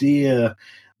idea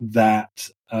that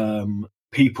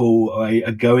people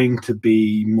are going to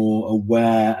be more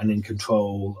aware and in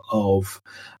control of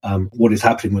what is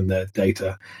happening with their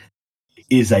data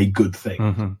is a good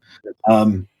thing.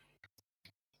 Mm-hmm.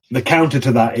 The counter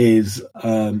to that is,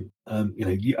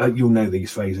 you'll know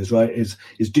these phrases, right? Is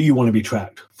do you want to be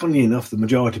tracked? Funnily enough, the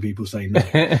majority of people say no.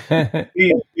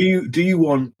 do you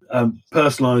want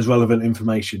personalized, relevant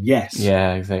information? Yes.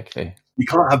 Yeah, exactly. You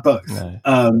can't have both. No.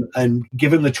 And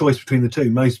given the choice between the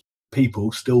two, most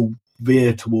people still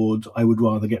veer towards, I would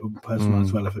rather get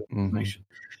personalized, relevant information.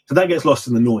 So that gets lost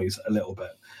in the noise a little bit.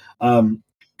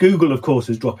 Google, of course,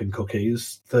 is dropping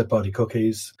cookies, third-party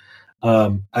cookies.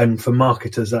 And for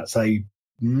marketers, that's a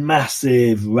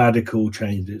massive, radical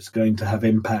change. It's going to have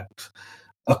impact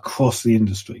across the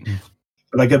industry.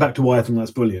 But I go back to why I think that's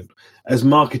brilliant. As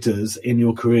marketers in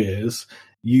your careers,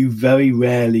 you very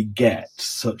rarely get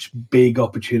such big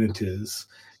opportunities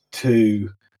to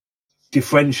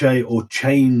differentiate or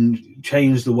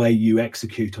change the way you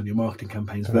execute on your marketing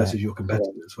campaigns versus your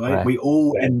competitors, right? We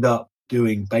all end up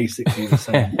doing basically the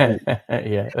same thing.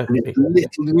 And it's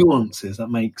little nuances that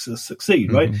makes us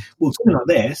succeed, right? Well, something like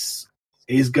this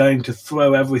is going to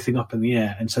throw everything up in the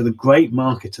air. And so the great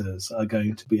marketers are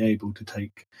going to be able to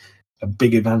take a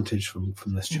big advantage from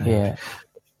this change.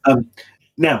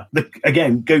 Now,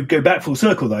 again, go back full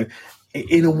circle, though.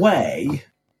 In a way,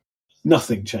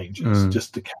 nothing changes,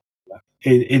 just to counter that.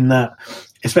 In that,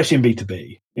 especially in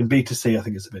B2B. In B2C, I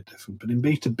think it's a bit different. But in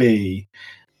B2B,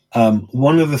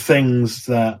 one of the things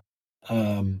that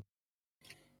I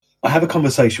have a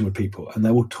conversation with people and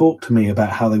they will talk to me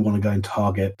about how they want to go and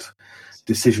target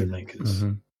decision makers.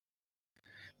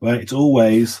 Right? It's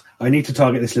always, I need to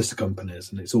target this list of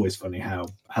companies. And it's always funny how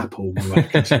Apple, you know,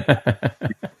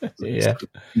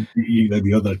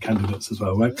 the other candidates as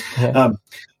well, right?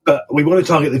 But we want to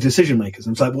target the decision makers.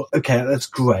 And it's like, well, okay, that's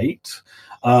great.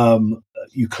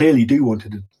 You clearly do want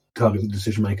to target the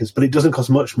decision makers, but it doesn't cost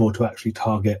much more to actually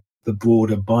target the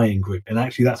broader buying group. And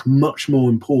actually that's much more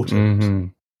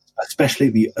important, especially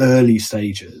at the early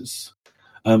stages,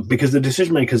 because the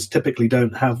decision makers typically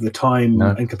don't have the time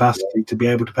and capacity to be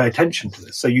able to pay attention to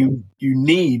this. So you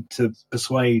need to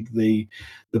persuade the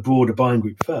broader buying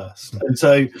group first. And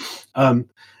so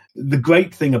the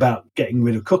great thing about getting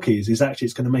rid of cookies is actually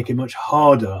it's going to make it much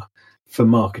harder for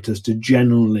marketers to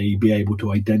generally be able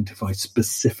to identify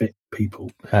specific people.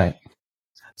 Right.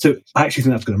 So I actually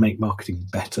think that's going to make marketing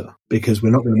better because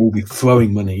we're not going to all be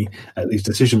throwing money at these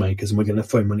decision makers and we're going to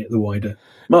throw money at the wider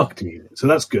marketing unit. So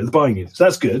that's good. The buying unit. So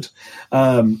that's good.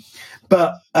 And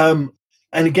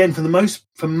again,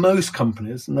 for most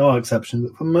companies, and there are exceptions,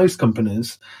 but for most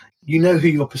companies, you know who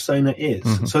your persona is.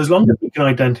 So as long as you can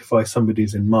identify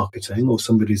somebody's in marketing or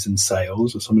somebody's in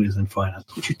sales or somebody's in finance,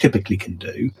 which you typically can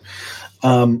do,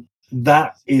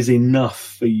 that is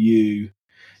enough for you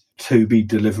to be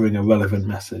delivering a relevant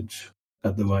message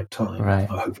at the right time. Right.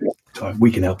 Hopefully at the time.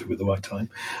 We can help you with the right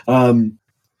time.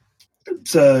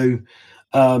 So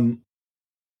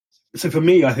for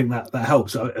me, I think that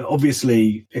helps.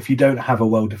 Obviously, if you don't have a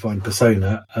well-defined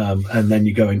persona and then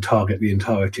you go and target the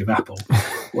entirety of Apple,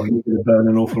 well, you're going to burn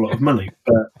an awful lot of money,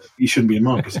 but you shouldn't be in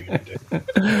marketing if you do.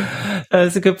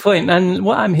 That's a good point. And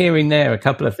what I'm hearing there, a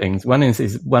couple of things. One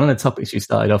is one of the topics you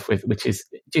started off with, which is,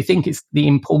 do you think it's the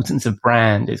importance of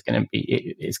brand is going to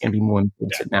be more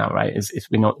important now, right? Is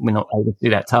we're not able to do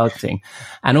that targeting.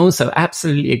 And also,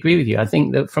 absolutely agree with you. I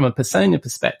think that from a persona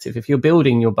perspective, if you're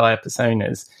building your buyer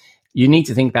personas, you need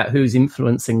to think about who's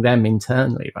influencing them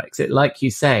internally, right? Because like you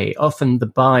say, often the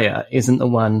buyer isn't the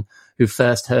one who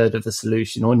first heard of the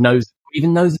solution or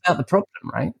even knows about the problem,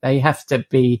 right? They have to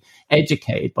be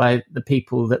educated by the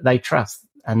people that they trust.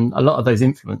 And a lot of those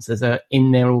influencers are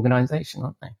in their organization,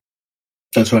 aren't they?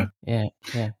 That's right. Yeah.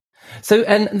 So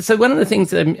one of the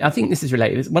things, I think this is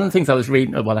related, one of the things I was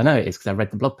reading, well, I know it is because I read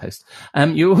the blog post.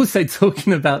 You're also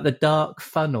talking about the dark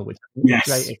funnel, which yes,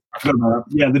 is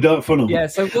the dark funnel. Yeah.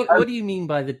 So what do you mean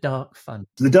by the dark funnel?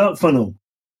 The dark funnel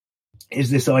is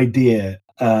this idea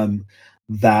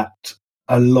that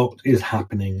a lot is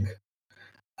happening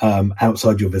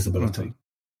outside your visibility.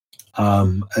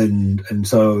 And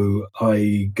so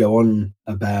I go on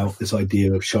about this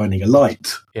idea of shining a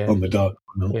light on the dark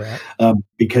funnel,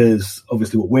 because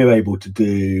obviously what we're able to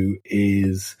do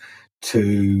is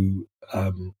to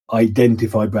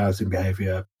identify browsing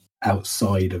behavior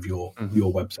outside of your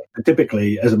website. And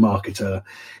typically, as a marketer,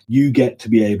 you get to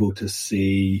be able to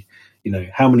see,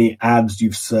 how many ads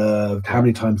you've served, how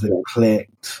many times they've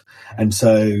clicked. And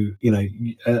so,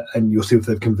 and you'll see if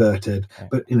they've converted.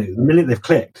 But, the minute they've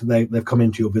clicked, they've come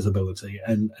into your visibility.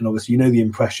 And obviously, the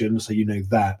impression, so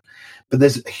that. But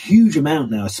there's a huge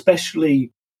amount now,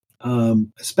 especially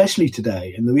especially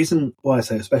today. And the reason why I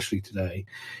say especially today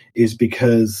is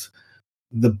because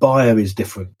the buyer is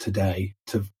different today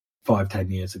to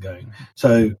 5-10 years ago.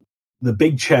 So the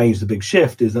big change, the big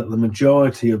shift is that the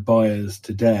majority of buyers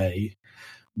today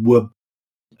were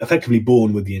effectively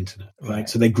born with the internet, right?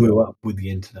 So they grew up with the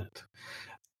internet.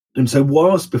 And so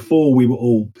whilst before we were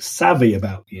all savvy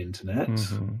about the internet,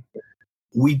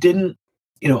 we didn't,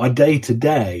 our day to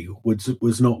day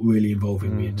was not really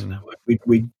involving the internet.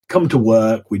 We'd come to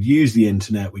work, we'd use the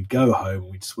internet, we'd go home,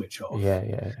 we'd switch off.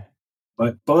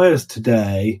 Right? Buyers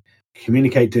today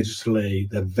communicate digitally.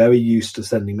 They're very used to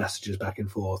sending messages back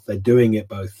and forth. They're doing it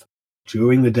both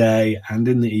during the day and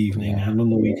in the evening and on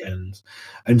the weekends.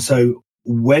 And so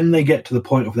when they get to the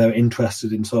point of they're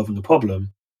interested in solving a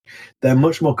problem, they're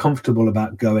much more comfortable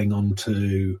about going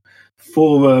onto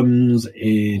forums,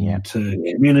 into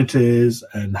communities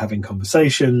and having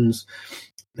conversations.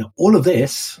 Now, all of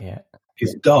this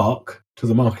is dark to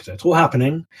the marketer. It's all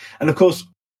happening. And of course,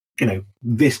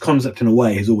 this concept in a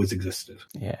way has always existed.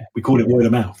 We call it word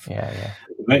of mouth.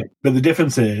 Right? But the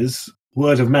difference is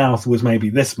word of mouth was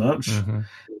maybe this much.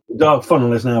 The dark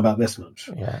funnel is now about this much.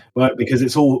 Right? Because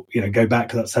it's all, go back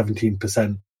to that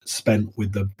 17% spent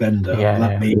with the vendor.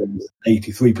 That means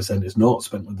 83% is not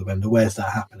spent with the vendor. Where's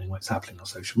that happening? Well, it's happening on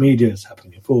social media, it's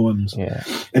happening in forums.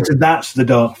 And so that's the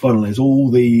dark funnel, is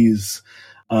all these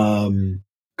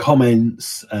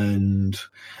comments and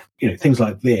things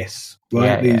like this,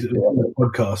 right? These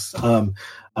podcasts.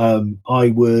 I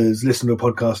was listening to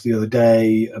a podcast the other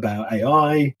day about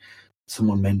AI.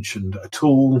 Someone mentioned a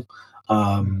tool,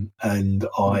 and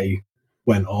I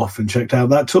went off and checked out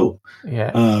that tool.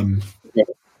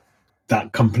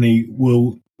 That company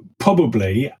will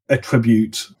probably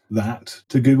attribute that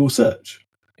to Google search.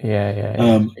 Really.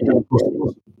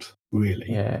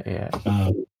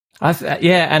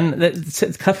 And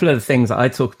a couple of the things that I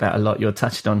talk about a lot you're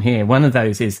touched on here. One of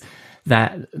those is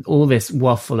that all this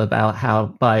waffle about how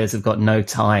buyers have got no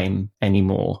time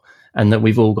anymore and that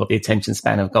we've all got the attention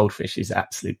span of goldfish is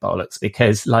absolute bollocks,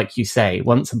 because like you say,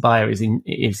 once a buyer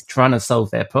is trying to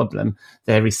solve their problem,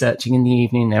 they're researching in the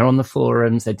evening, they're on the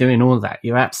forums, they're doing all that.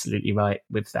 You're absolutely right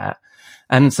with that.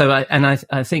 And so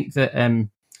I think that and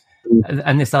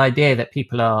this idea that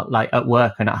people are like at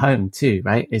work and at home too,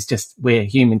 right? It's just, we're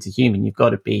human to human. You've got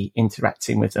to be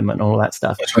interacting with them and all that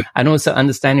stuff. And also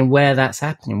understanding where that's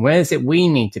happening. Where is it we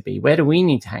need to be? Where do we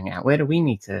need to hang out? Where do we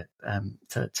need to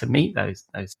meet those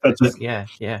folks? Yeah.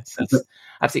 So that's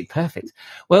absolutely perfect.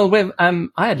 Well,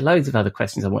 I had loads of other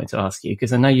questions I wanted to ask you,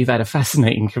 because I know you've had a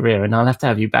fascinating career, and I'll have to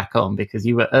have you back on because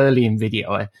you were early in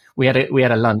video. We had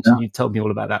a lunch and you told me all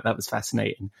about that. That was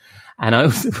fascinating. And I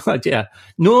also,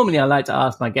 normally I like to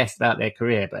ask my guests about their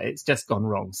career, but it's just gone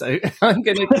wrong. So I'm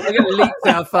going to leak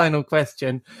our final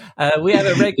question. We have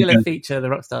a regular feature, the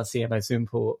Rockstar CMO Swim,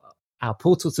 our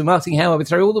portal to marketing, how we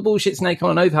throw all the bullshit snake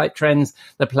on overhyped trends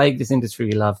that plague this industry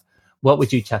we love. What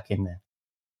would you chuck in there?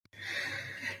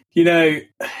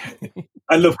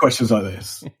 I love questions like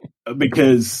this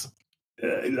because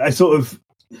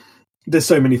there's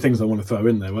so many things I want to throw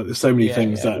in there. Right? There's so many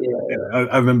things that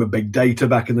I remember big data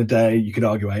back in the day. You could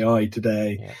argue AI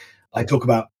today. I talk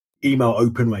about email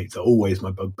open rates are always my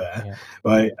bugbear,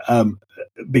 right?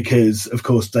 Because of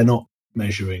course they're not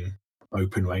measuring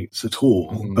open rates at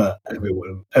all, but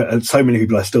everyone, so many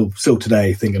people are still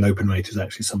today think an open rate is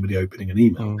actually somebody opening an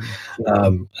email.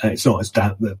 It's not. It's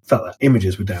the fact that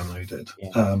images were downloaded.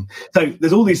 So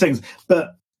there's all these things,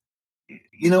 but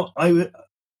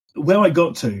where I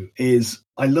got to is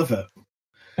I love it.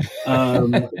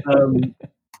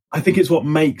 I think it's what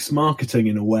makes marketing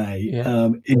in a way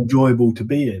enjoyable to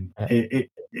be in.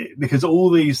 Because all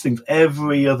these things,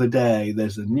 every other day,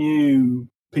 there's a new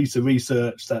piece of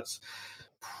research that's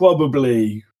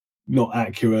probably not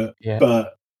accurate,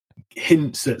 but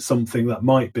hints at something that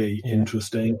might be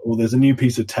interesting, or there's a new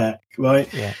piece of tech, right?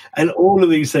 And all of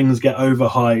these things get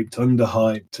overhyped,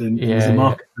 underhyped, and the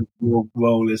marketer's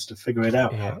role is to figure it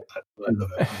out. I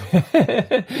love it.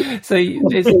 So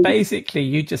it's basically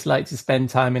you just like to spend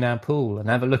time in our pool and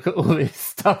have a look at all this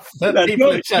stuff that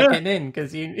people are chucking in,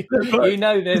 because you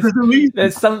know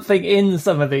there's something in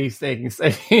some of these things. So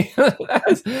I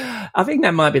think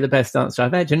that might be the best answer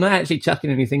I've had. You're not actually chucking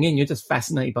anything in, you're just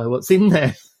fascinated by what's in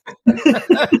there.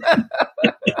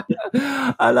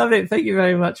 I love it. Thank you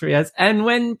very much, Riaz. And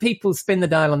when people spin the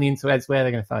dial on the interwebs, where are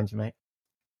they going to find you, mate?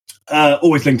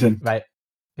 Always LinkedIn. Right.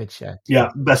 Good show. Yeah,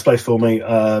 best place for me.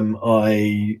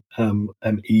 I am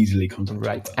easily contactable.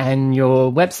 Right. And your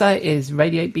website is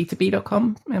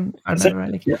radiateb2b.com. That's it.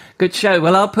 Rightly? Yeah. Good show.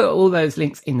 Well, I'll put all those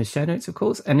links in the show notes, of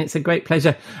course. And it's a great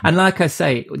pleasure. And like I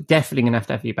say, definitely going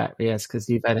to have you back, Riaz, because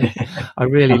you've had I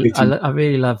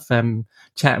really love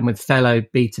chatting with fellow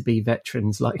B2B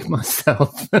veterans like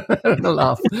myself. Having a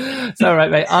laugh. So, all right,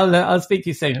 mate. I'll speak to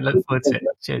you soon. I look forward to it.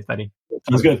 Cheers, buddy.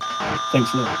 Sounds good.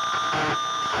 Thanks a lot.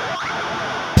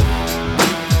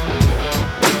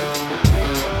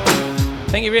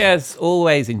 Thank you, Riaz.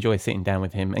 Always enjoy sitting down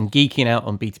with him and geeking out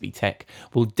on B2B tech.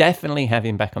 We'll definitely have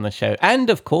him back on the show. And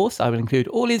of course, I will include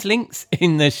all his links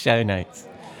in the show notes.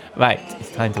 Right,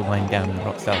 it's time to wind down the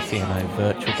Rockstar CMO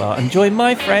virtual bar and join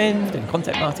my friend and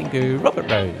content marketing guru, Robert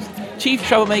Rose, chief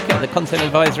troublemaker at the Content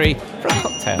Advisory, for a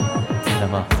cocktail in the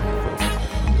marketing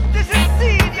thought. This is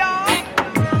Seed, y'all.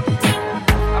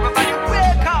 Everybody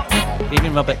welcome.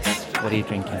 Evening, Robert. What are you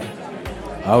drinking?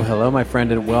 Oh, hello, my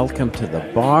friend, and welcome to the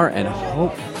bar. And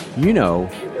hope you know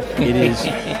it is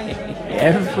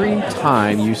every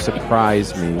time you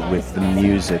surprise me with the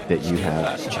music that you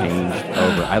have changed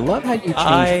over. I love how you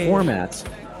change formats.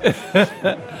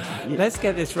 Let's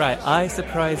get this right. I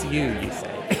surprise you, you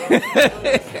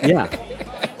say. Yeah.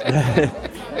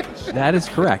 That is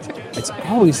correct. It's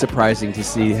always surprising to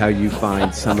see how you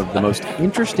find some of the most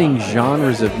interesting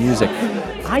genres of music.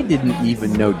 I didn't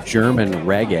even know German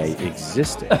reggae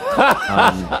existed.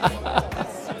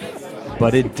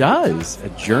 But it does. A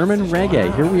German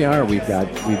reggae. Here we are. We've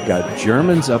got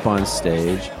Germans up on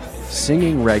stage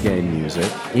singing reggae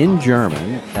music in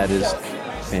German. That is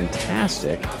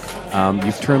fantastic.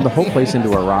 You've turned the whole place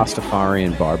into a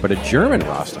Rastafarian bar, but a German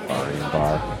Rastafarian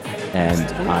bar.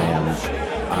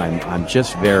 And I'm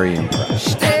just very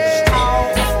impressed.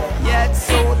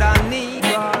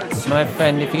 My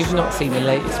friend, if you've not seen the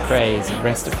latest craze of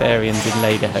Rastafarians in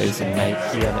lederhosen, mate,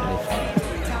 you haven't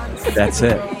lived. That's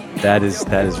it. That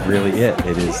is really it.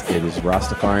 It is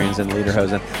Rastafarians and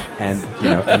lederhosen,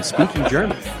 and speaking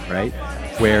German, right?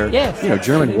 Where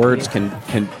German words can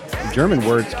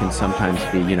sometimes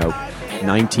be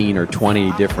 19 or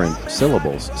 20 different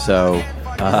syllables. So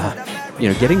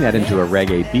getting that into a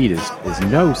reggae beat is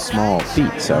no small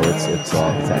feat. So it's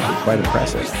actually quite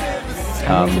impressive.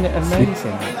 Isn't it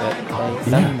amazing that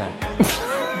they've done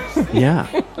that? Yeah.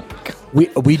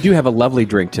 We do have a lovely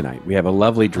drink tonight. We have a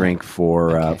lovely drink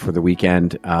for the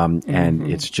weekend,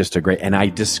 and it's just a great. And I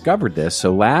discovered this.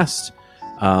 So last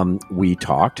we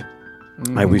talked,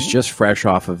 I was just fresh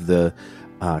off of the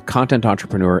Content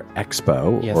Entrepreneur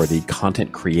Expo, or the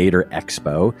Content Creator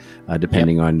Expo,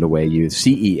 depending on the way you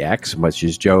CEX, which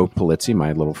is Joe Polizzi,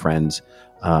 my little friend's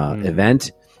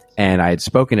event. And I had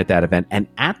spoken at that event, and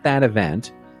at that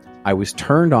event, I was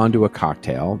turned on to a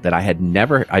cocktail that I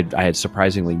had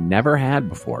surprisingly never had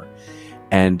before,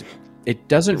 and it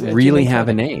doesn't really have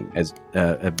a name, as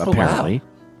apparently,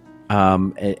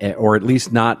 or at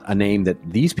least not a name that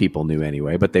these people knew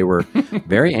anyway. But they were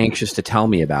very anxious to tell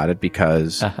me about it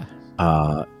because,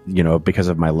 because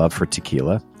of my love for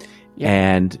tequila,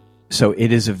 and so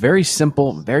it is a very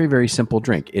simple, very very simple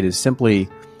drink. It is simply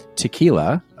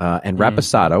tequila and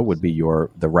reposado would be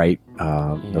the right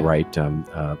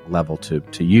level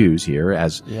to use here,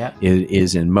 as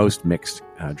is in most mixed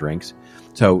drinks.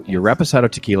 So your reposado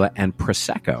tequila and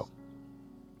prosecco.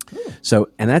 So,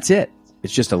 and that's it.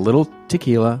 It's just a little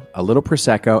tequila, a little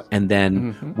prosecco, and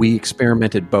then we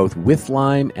experimented both with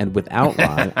lime and without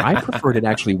lime. I preferred it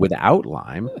actually without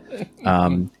lime.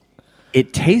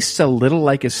 It tastes a little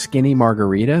like a skinny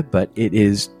margarita, but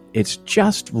it's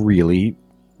just really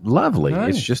lovely.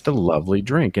 Nice. It's just a lovely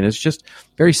drink, and it's just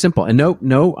very simple. And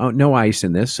no ice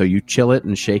in this, so you chill it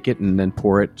and shake it, and then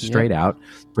pour it straight out.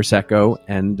 Prosecco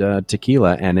and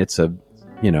tequila, and it's a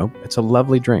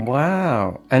lovely drink.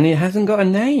 Wow! And it hasn't got a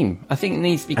name. I think it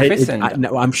needs to be christened.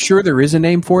 I'm sure there is a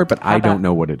name for it, but I don't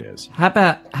know what it is. How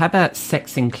about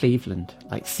Sex in Cleveland,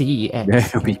 like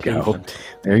CEX? There we go.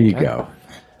 There you go.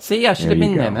 See, I should have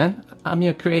been there, man. I'm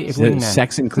your creative wingman.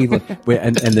 Sex in Cleveland,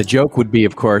 and the joke would be,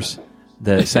 of course,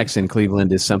 the Sex in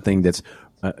Cleveland is something that's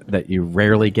that you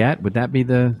rarely get. Would that be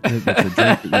the drink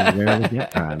that you rarely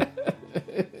get?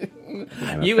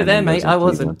 You were there, mate. I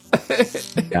wasn't.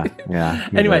 Yeah.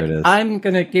 Anyway, I'm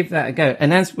going to give that a go.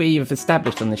 And as we've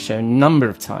established on the show a number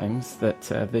of times, that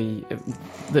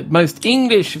the most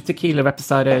English of tequila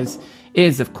reposados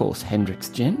is, of course, Hendrick's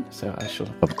gin. So I shall.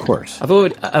 Of course. I've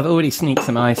already sneaked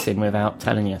some ice in without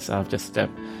telling you. So I've just.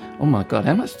 Oh my God!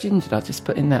 How much gin did I just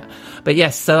put in that? But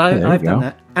yes, so I've done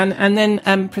that, and then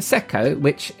prosecco,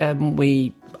 which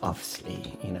we obviously,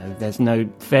 there's no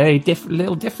very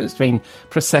little difference between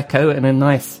prosecco and a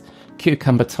nice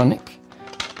cucumber tonic.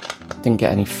 didn't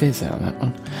get any fizz out of that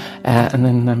one. And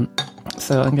then,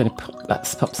 so I'm going to pop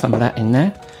some of that in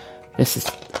there. This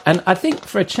is, and I think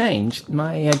for a change,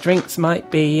 my drinks might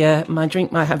be, my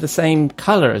drink might have the same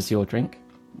colour as your drink,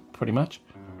 pretty much.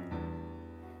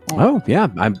 Oh, yeah.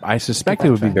 I suspect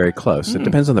it would be very close. It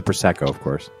depends on the Prosecco, of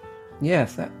course.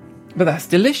 Yes, but that's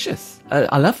delicious.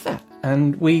 I love that.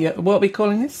 And what are we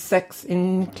calling this? Sex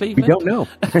in Cleveland? We don't know.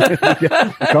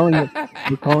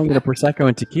 we're calling it a Prosecco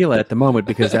and tequila at the moment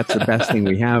because that's the best thing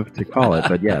we have to call it.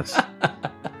 But yes.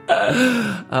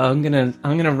 I'm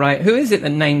gonna write. Who is it that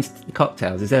names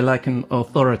cocktails? Is there like an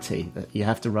authority that you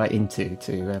have to write into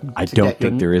to? I don't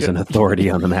think there is an authority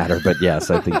on the matter, but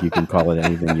yes, I think you can call it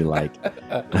anything you like.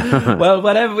 Well,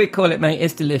 whatever we call it, mate,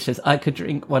 it's delicious. I could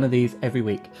drink one of these every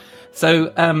week. So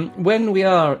when we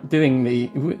are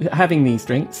having these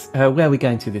drinks, where are we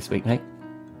going to this week, mate?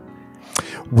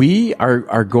 We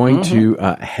are going to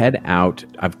head out.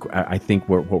 I think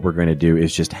what we're going to do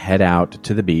is just head out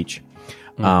to the beach.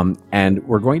 And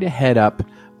we're going to head up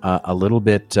a little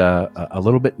bit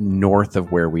north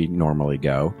of where we normally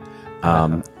go,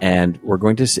 and we're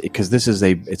going to see, because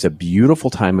it's a beautiful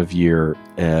time of year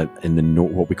in the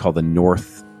what we call the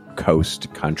North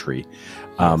Coast country,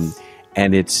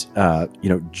 and it's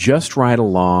just right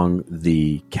along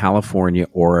the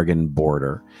California-Oregon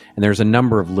border. And there's a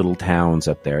number of little towns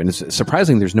up there, and it's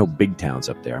surprising there's no big towns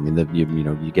up there. I mean,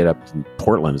 you get up to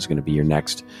Portland is going to be your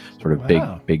next sort of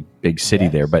big city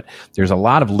there, but there's a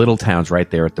lot of little towns right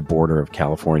there at the border of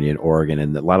California and Oregon,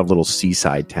 and a lot of little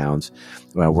seaside towns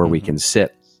where we can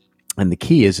sit. And the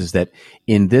key is that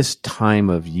in this time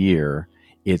of year,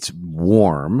 it's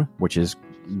warm, which is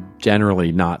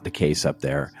generally not the case up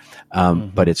there,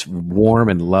 but it's warm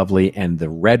and lovely, and the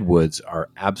redwoods are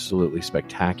absolutely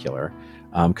spectacular.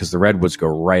 Because the redwoods go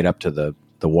right up to the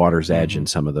water's edge in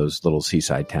some of those little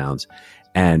seaside towns.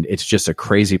 And it's just a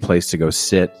crazy place to go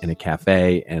sit in a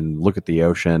cafe and look at the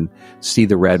ocean, see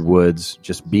the redwoods,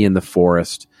 just be in the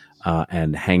forest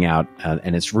and hang out.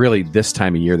 And it's really this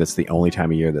time of year that's the only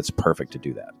time of year that's perfect to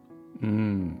do that.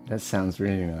 That sounds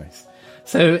really nice.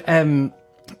 So and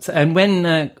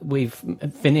when we've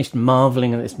finished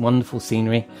marveling at this wonderful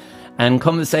scenery and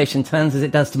conversation turns as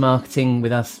it does to marketing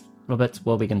with us, Robert,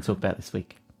 what are we going to talk about this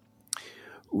week?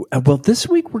 Well, this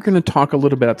week we're going to talk a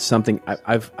little bit about something.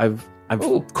 I've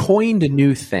coined a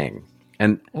new thing,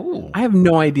 and I have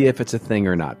no idea if it's a thing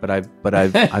or not. But I've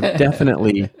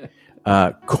definitely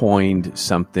coined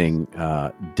something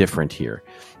different here,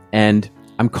 and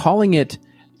I'm calling it.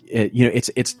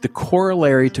 It's the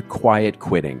corollary to quiet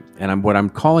quitting, and what I'm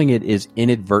calling it is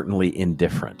inadvertently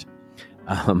indifferent.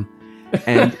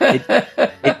 And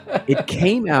it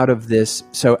came out of this.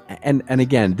 So, and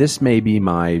again, this may be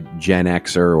my Gen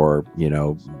Xer or,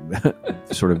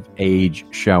 sort of age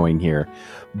showing here,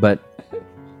 but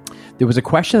there was a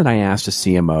question that I asked a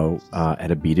CMO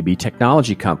at a B2B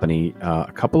technology company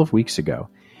a couple of weeks ago.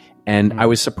 And I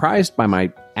was surprised by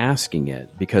my asking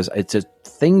it because it's a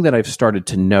thing that I've started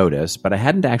to notice, but I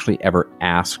hadn't actually ever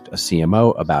asked a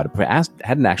CMO about it. I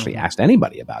hadn't actually asked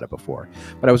anybody about it before,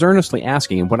 but I was earnestly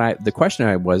asking. And the question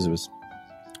I was,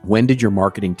 when did your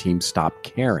marketing team stop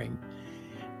caring?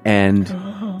 And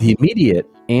the immediate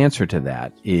answer to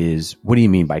that is, what do you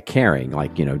mean by caring?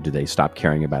 Like, do they stop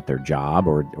caring about their job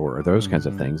or those kinds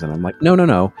of things? And I'm like,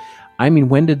 no. I mean,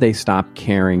 when did they stop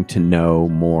caring to know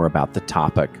more about the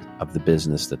topic of the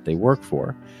business that they work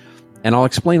for? And I'll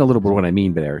explain a little bit what I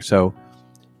mean there. So,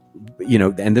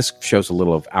 and this shows a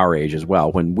little of our age as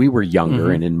well. When we were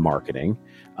younger and in marketing,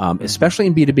 especially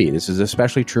in B2B, this is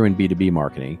especially true in B2B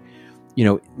marketing,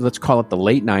 let's call it the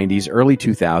late 90s, early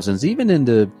 2000s, even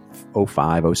into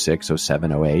 05, 06,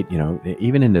 07, 08,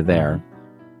 even into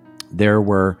there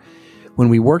were, when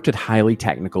we worked at highly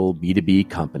technical B2B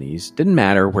companies, didn't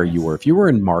matter where you were. If you were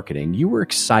in marketing, you were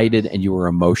excited and you were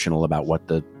emotional about what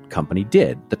the company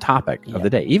did, the topic of the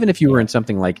day. Even if you were in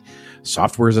something like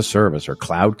software as a service or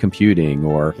cloud computing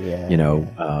or,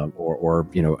 or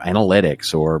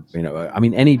analytics or,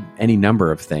 any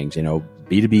number of things,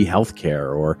 B2B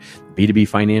healthcare or B2B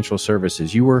financial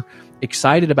services, you were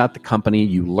excited about the company.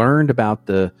 You learned about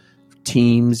the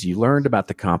teams, you learned about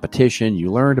the competition, you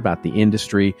learned about the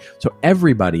industry. So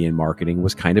everybody in marketing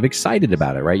was kind of excited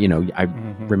about it, right? I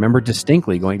remember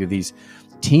distinctly going to these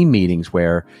team meetings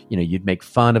where, you'd make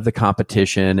fun of the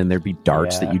competition and there'd be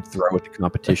darts that you'd throw at the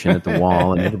competition at the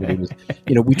wall. And everybody was,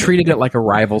 we treated it like a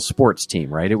rival sports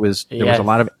team, right? There was a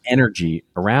lot of energy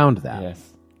around that.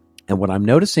 Yes. And what I'm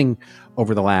noticing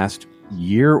over the last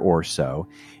year or so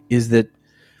is that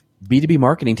B2B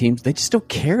marketing teams, they just don't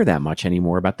care that much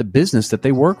anymore about the business that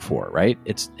they work for, right?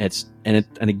 And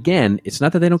again, it's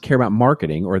not that they don't care about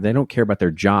marketing or they don't care about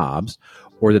their jobs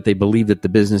or that they believe that the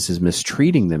business is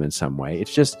mistreating them in some way.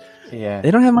 It's just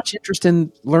they don't have much interest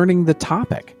in learning the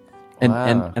topic. And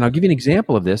and I'll give you an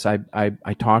example of this.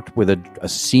 I talked with a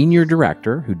senior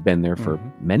director who'd been there for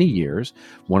many years,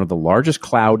 one of the largest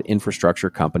cloud infrastructure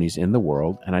companies in the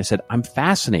world, and I said, I'm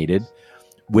fascinated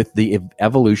with the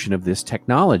evolution of this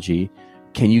technology.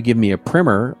 Can you give me a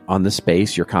primer on the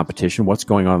space, your competition, what's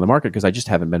going on in the market? Because I just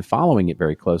haven't been following it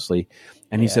very closely.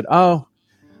 And he said, oh,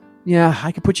 yeah,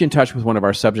 I could put you in touch with one of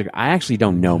our subject. I actually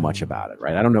don't know much about it,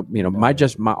 right? I don't know.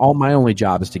 My only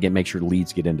job is to make sure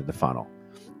leads get into the funnel.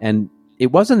 And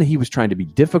it wasn't that he was trying to be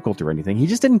difficult or anything. He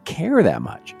just didn't care that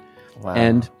much. Wow.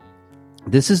 And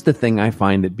this is the thing I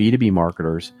find that B2B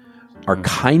marketers are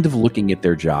kind of looking at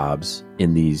their jobs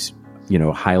in these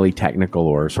highly technical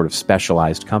or sort of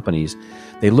specialized companies.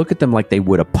 They look at them like they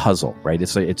would a puzzle, right?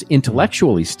 It's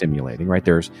intellectually stimulating, right?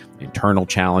 There's internal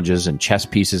challenges and chess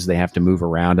pieces they have to move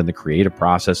around in the creative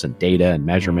process and data and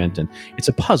measurement. And it's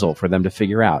a puzzle for them to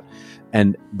figure out.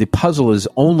 And the puzzle is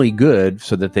only good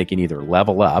so that they can either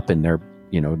level up in their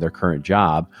current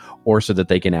job or so that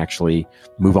they can actually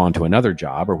move on to another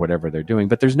job or whatever they're doing.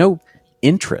 But there's no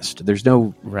interest. There's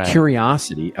no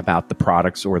curiosity about the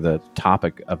products or the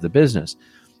topic of the business.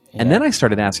 Yeah. And then I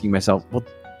started asking myself, well,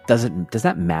 does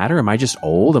that matter? Am I just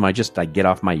old? Am I just get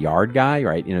off my yard guy,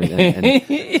 right? And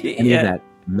any of that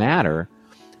matter?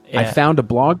 Yeah. I found a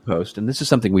blog post, and this is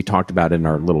something we talked about in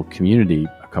our little community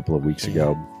a couple of weeks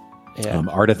ago. Yeah.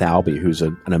 Ardith Albee, who's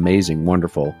an amazing,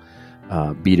 wonderful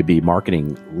B2B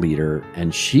marketing leader,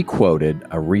 and she quoted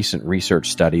a recent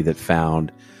research study that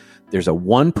found there's a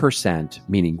 1%,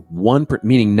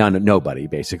 meaning nobody,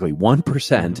 basically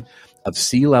 1% of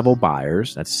C-level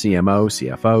buyers, that's CMO,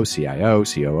 CFO, CIO,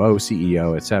 COO,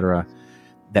 CEO, etc.,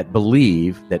 that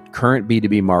believe that current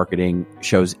B2B marketing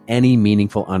shows any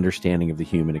meaningful understanding of the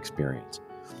human experience.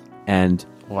 And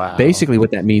basically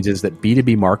what that means is that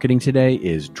B2B marketing today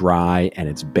is dry and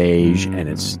it's beige and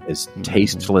it's as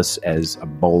tasteless as a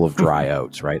bowl of dry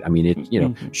oats, right? I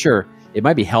mean, sure, it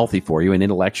might be healthy for you and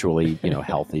intellectually,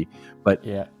 healthy, but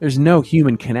there's no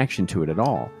human connection to it at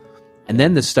all. And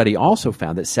then the study also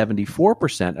found that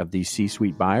 74% of these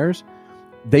C-suite buyers,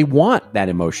 they want that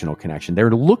emotional connection.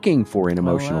 They're looking for an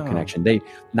emotional connection.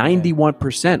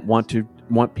 91%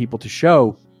 want people to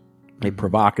show a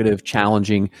provocative,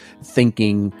 challenging,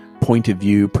 thinking, point of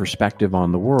view, perspective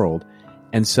on the world.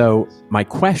 And so my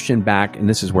question back, and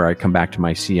this is where I come back to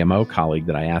my CMO colleague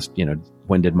that I asked,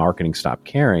 when did marketing stop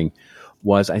caring?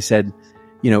 Was I said,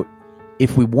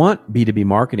 if we want B2B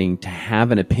marketing to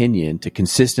have an opinion, to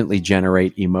consistently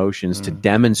generate emotions, to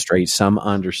demonstrate some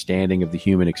understanding of the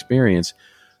human experience,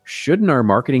 shouldn't our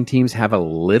marketing teams have a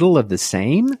little of the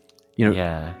same?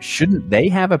 Shouldn't they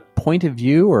have a point of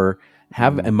view or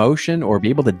have emotion or be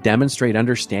able to demonstrate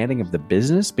understanding of the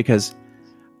business? Because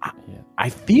I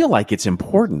feel like it's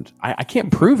important. I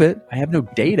can't prove it. I have no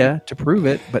data to prove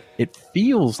it, but it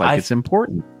feels like it's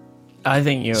important. I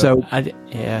think you're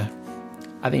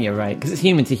I think you're right, because it's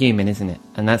human to human, isn't it?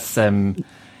 And that's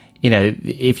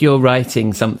if you're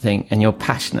writing something and you're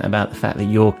passionate about the fact that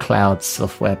your cloud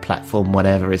software platform,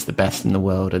 whatever, is the best in the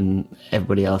world and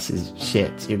everybody else is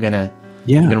shit, you're gonna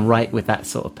write with that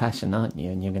sort of passion, aren't you?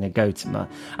 And you're gonna go to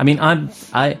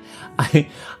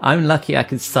I'm lucky I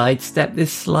could sidestep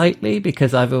this slightly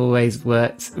because I've always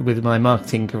worked with my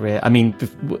marketing career. I mean,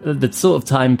 the sort of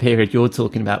time period you're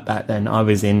talking about back then, I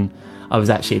was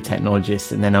actually a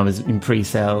technologist, and then I was in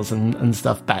pre-sales and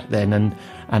stuff back then.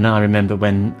 And I remember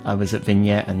when I was at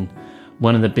Vignette, and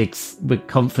one of the big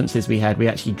conferences we had, we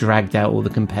actually dragged out all the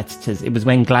competitors. It was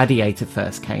when Gladiator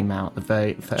first came out, the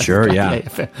very first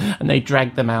Gladiator, and they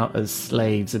dragged them out as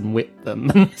slaves and whipped them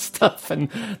and stuff. And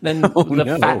then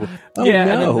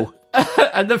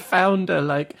and the founder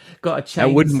got a chainsaw.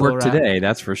 That wouldn't work today,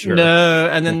 that's for sure. No,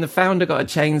 and then the founder got a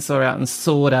chainsaw out and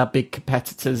sawed our big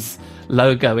competitor's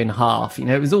logo in half.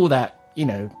 It was all that,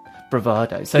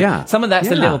 bravado. So some of that's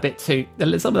a little bit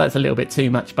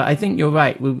too much. But I think you're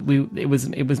right. It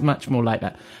was much more like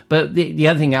that. But the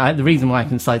other thing, the reason why I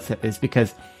can sidestep is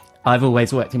because I've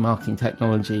always worked in marketing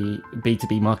technology,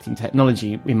 B2B marketing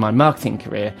technology in my marketing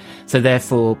career. So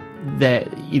therefore,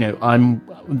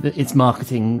 it's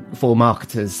marketing for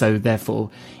marketers. So therefore,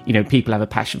 people have a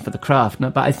passion for the craft.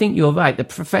 But I think you're right. The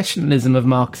professionalism of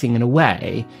marketing in a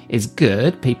way is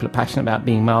good. People are passionate about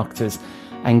being marketers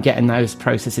and getting those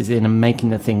processes in and making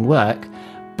the thing work.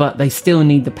 But they still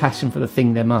need the passion for the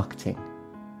thing they're marketing.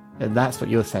 That's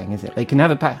what you're saying, is it? They can have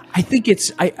a passion. I think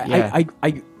it's,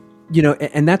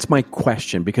 And that's my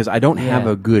question, because I don't have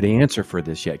a good answer for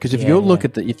this yet. Because if you go look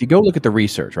at the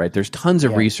research, right, there's tons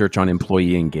of research on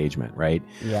employee engagement, right?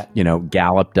 Yeah.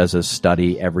 Gallup does a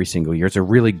study every single year. It's a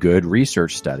really good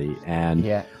research study, and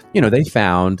they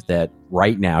found that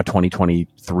right now,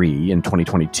 2023 and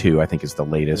 2022, I think is the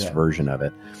latest version of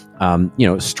it.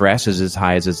 Stress is as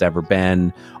high as it's ever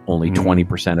been. Only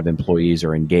 20% of employees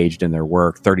are engaged in their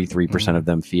work. 33% of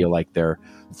them feel like they're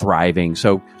thriving.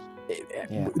 So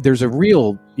there's a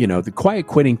real, the quiet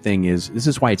quitting thing this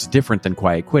is why it's different than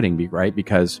quiet quitting, right?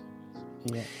 Because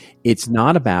it's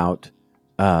not about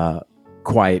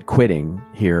quiet quitting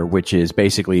here, which is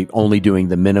basically only doing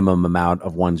the minimum amount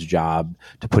of one's job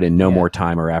to put in no more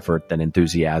time or effort than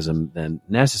enthusiasm than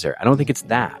necessary. I don't think it's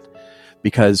that,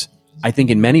 because I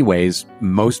think in many ways,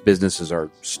 most businesses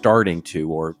are starting to,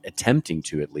 or attempting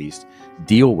to at least,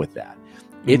 deal with that.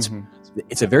 It's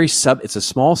a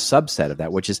small subset of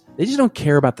that, which is they just don't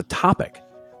care about the topic.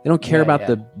 They don't care about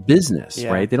the business,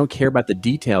 right? They don't care about the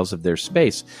details of their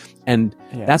space. And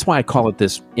that's why I call it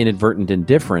this inadvertent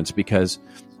indifference, because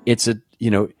it's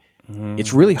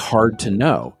it's really hard to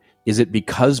know. Is it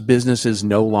because businesses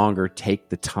no longer take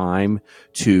the time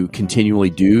to continually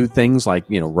do things like,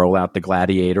 roll out the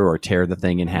Gladiator or tear the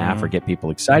thing in half or get people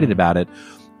excited about it?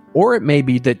 Or it may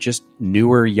be that just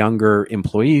newer, younger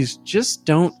employees just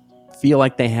don't feel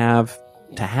like they have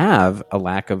to have a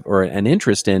lack of or an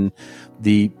interest in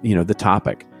the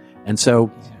topic. And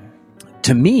so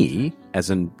to me, as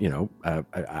in,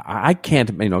 I can't,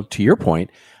 to your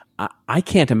point, I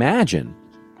can't imagine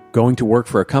going to work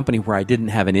for a company where I didn't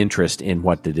have an interest in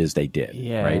what it is they did,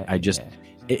 right? I just,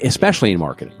 especially in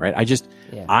marketing, right?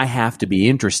 I have to be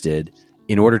interested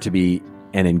in order to be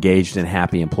an engaged and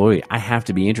happy employee. I have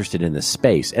to be interested in the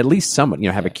space, at least somewhat,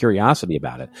 have a curiosity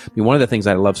about it. I mean, one of the things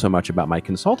I love so much about my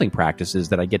consulting practice is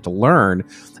that I get to learn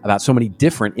about so many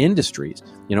different industries.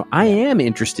 I am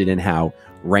interested in how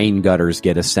rain gutters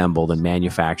get assembled and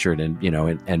manufactured and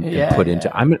put into.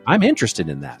 I'm interested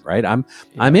in that, right?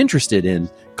 I'm interested in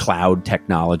cloud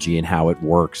technology and how it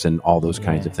works and all those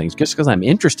kinds of things, just because I'm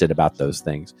interested about those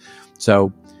things.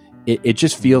 So it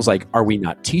just feels like, are we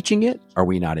not teaching it? Are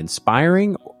we not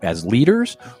inspiring as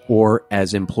leaders or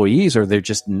as employees? Or they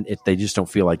just don't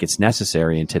feel like it's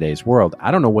necessary in today's world?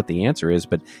 I don't know what the answer is,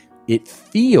 but it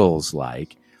feels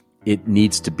like it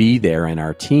needs to be there in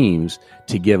our teams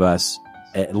to give us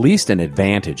at least an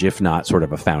advantage, if not sort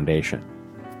of a foundation.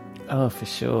 Oh, for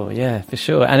sure. Yeah, for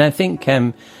sure. And I think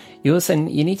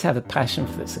you need to have a passion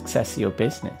for the success of your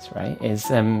business, right? I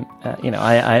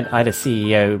had a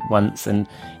CEO once, and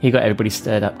he got everybody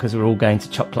stirred up because we were all going to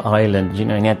Chocolate Island,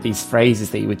 and he had these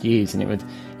phrases that he would use, and it would,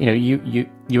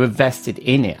 you were vested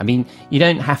in it. I mean, you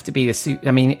don't have to be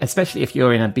especially if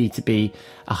you're in a B2B,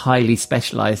 a highly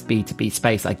specialized B2B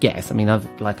space, I guess. I mean, I've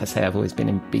always been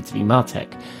in B2B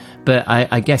MarTech, but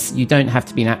I guess you don't have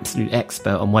to be an absolute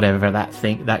expert on whatever that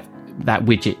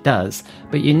widget does,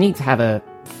 but you need to have a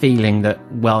feeling that,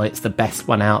 well, it's the best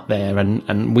one out there,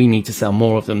 and we need to sell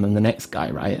more of them than the next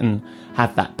guy, right? And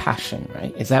have that passion,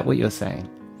 right? Is that what you're saying?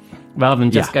 Rather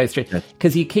than just go through,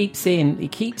 because you keep seeing,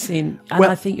 and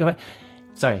I think you're right.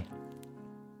 Sorry.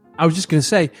 I was just going to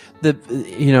say the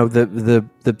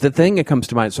thing that comes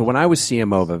to mind. So when I was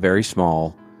CMO of a very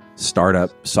small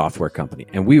startup software company,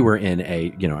 and we were in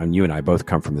and you and I both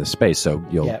come from this space, so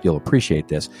you'll appreciate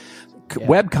this.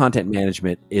 Web content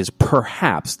management is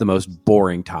perhaps the most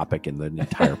boring topic in the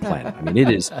entire planet. I mean, it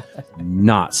is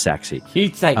not sexy. You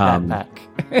take that back.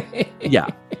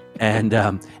 And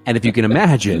if you can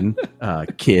imagine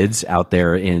kids out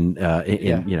there in the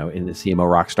CMO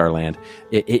rockstar land,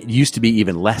 it used to be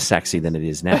even less sexy than it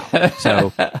is now.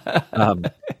 So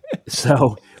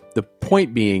the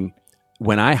point being,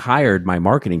 when I hired my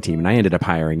marketing team, and I ended up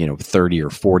hiring 30 or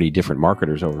 40 different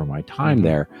marketers over my time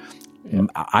there,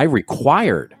 I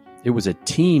required, it was a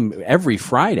team, every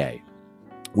Friday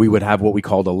we would have what we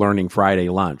called a Learning Friday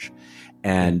lunch,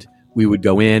 and we would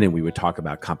go in and we would talk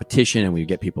about competition, and we would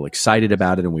get people excited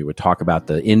about it, and we would talk about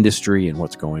the industry and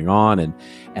what's going on, and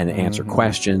answer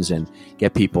questions and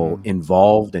get people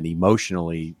involved and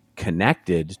emotionally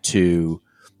connected to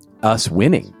us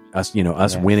winning,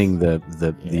 winning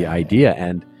the idea.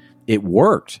 And it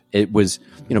worked. It was,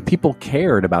 people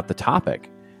cared about the topic.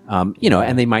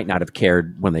 And they might not have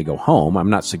cared when they go home. I'm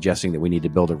not suggesting that we need to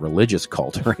build a religious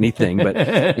cult or anything, but,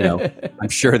 I'm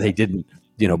sure they didn't,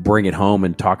 bring it home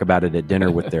and talk about it at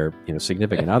dinner with their,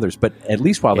 significant others. But at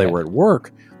least while they were at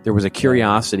work, there was a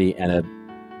curiosity and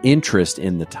an interest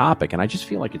in the topic. And I just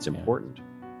feel like it's important.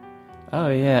 Oh,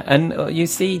 yeah. And you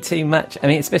see too much. I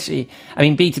mean, especially,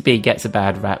 B2B gets a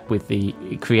bad rap with the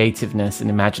creativeness and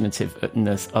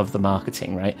imaginativeness of the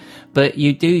marketing, right? But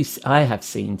I have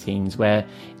seen teams where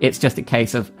it's just a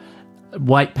case of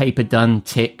white paper done,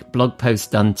 tick, blog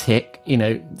post done, tick,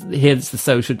 here's the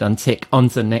social done, tick,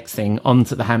 onto the next thing,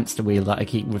 onto the hamster wheel that I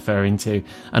keep referring to,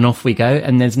 and off we go.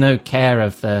 And there's no care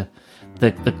of the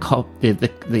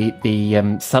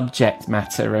subject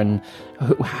matter and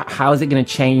how is it going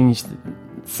to change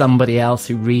somebody else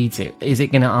who reads it? Is it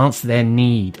going to answer their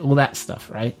need? All that stuff,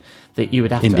 right? That you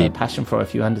would have to have a passion for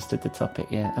if you understood the topic.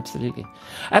 Yeah, absolutely.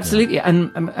 Yeah.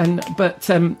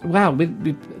 Wow,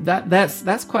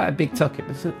 that's quite a big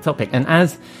topic. And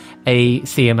as a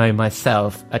CMO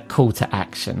myself, a call to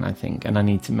action, I think, and I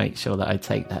need to make sure that I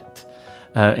take that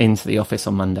into the office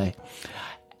on Monday.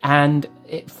 And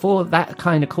for that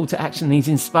kind of call to action, these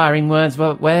inspiring words,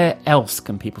 well, where else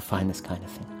can people find this kind of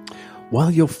thing?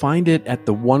 Well, you'll find it at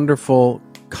the wonderful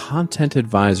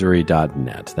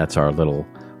contentadvisory.net. That's our little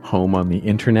home on the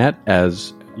internet,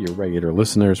 as your regular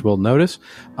listeners will notice.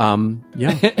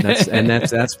 That's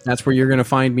where you're going to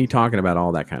find me talking about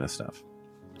all that kind of stuff.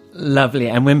 Lovely.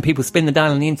 And when people spin the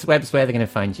dial on the interwebs, where are they going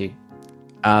to find you?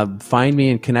 Find me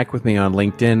and connect with me on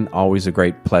LinkedIn. Always a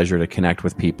great pleasure to connect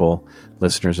with people,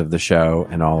 listeners of the show,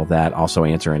 and all of that. Also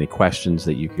answer any questions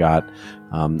that you've got.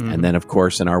 And then, of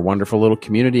course, in our wonderful little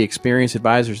community,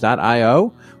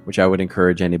 experienceadvisors.io, which I would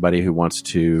encourage anybody who wants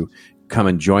to come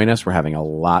and join us. We're having a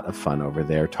lot of fun over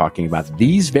there talking about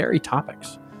these very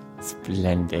topics.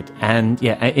 Splendid. And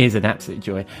yeah, it is an absolute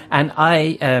joy.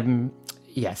 And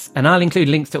yes, and I'll include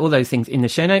links to all those things in the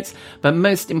show notes. But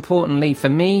most importantly for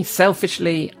me,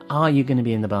 selfishly, are you going to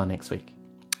be in the bar next week?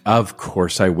 Of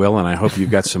course I will, and I hope you've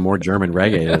got some more German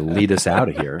reggae to lead us out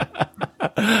of here.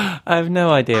 I have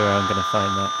no idea where I'm going to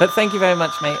find that. But thank you very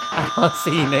much, mate. I'll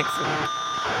see you next week.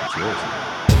 Cheers.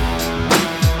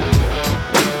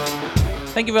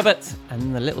 Thank you, Robert.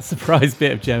 And the little surprise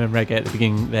bit of German reggae at the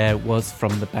beginning there was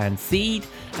from the band Seed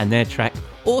and their track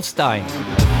Orstein.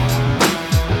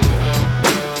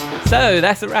 So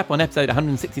that's a wrap on episode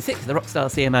 166 of the Rockstar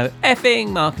CMO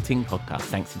effing marketing podcast.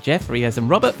 Thanks to Jeff, Riaz and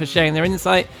Robert for sharing their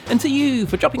insight, and to you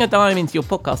for dropping a dime into your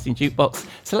podcasting jukebox,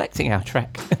 selecting our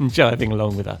track and jiving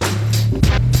along with us.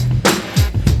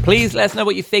 Please let us know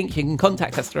what you think. You can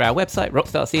contact us through our website,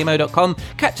 rockstarcmo.com,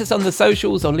 catch us on the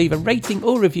socials, or leave a rating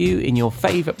or review in your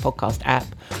favourite podcast app,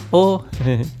 or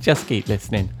just keep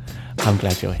listening. I'm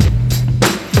glad you're here.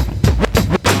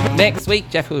 Next week,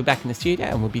 Jeff will be back in the studio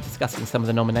and we'll be discussing some of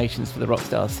the nominations for the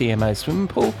Rockstar CMO Swimming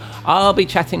Pool. I'll be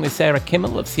chatting with Sarah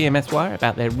Kimmel of CMS Wire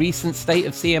about their recent State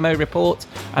of CMO report.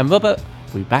 And Robert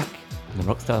will be back in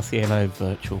the Rockstar CMO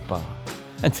virtual bar.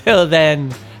 Until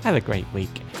then, have a great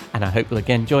week. And I hope you'll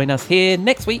again join us here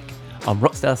next week on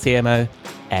Rockstar CMO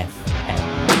FM.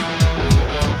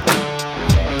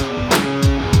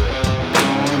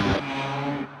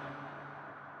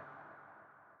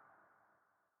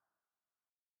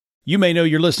 You may know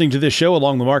you're listening to this show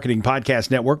along the Marketing Podcast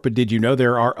Network, but did you know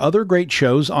there are other great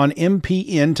shows on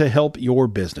MPN to help your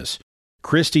business?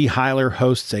 Christy Heiler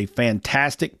hosts a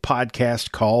fantastic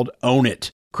podcast called Own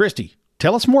It. Christy,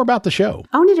 tell us more about the show.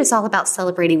 Own It is all about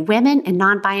celebrating women and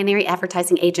non-binary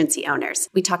advertising agency owners.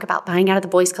 We talk about buying out of the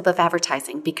Boys Club of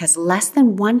Advertising because less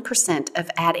than 1%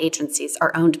 of ad agencies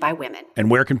are owned by women.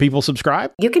 And where can people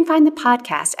subscribe? You can find the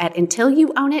podcast at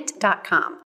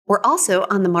untilyouownit.com. We're also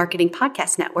on the Marketing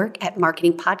Podcast Network at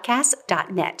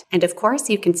marketingpodcast.net. And of course,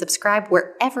 you can subscribe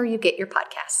wherever you get your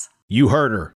podcasts. You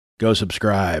heard her. Go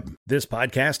subscribe. This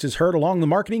podcast is heard along the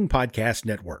Marketing Podcast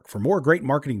Network. For more great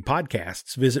marketing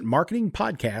podcasts, visit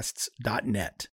marketingpodcasts.net.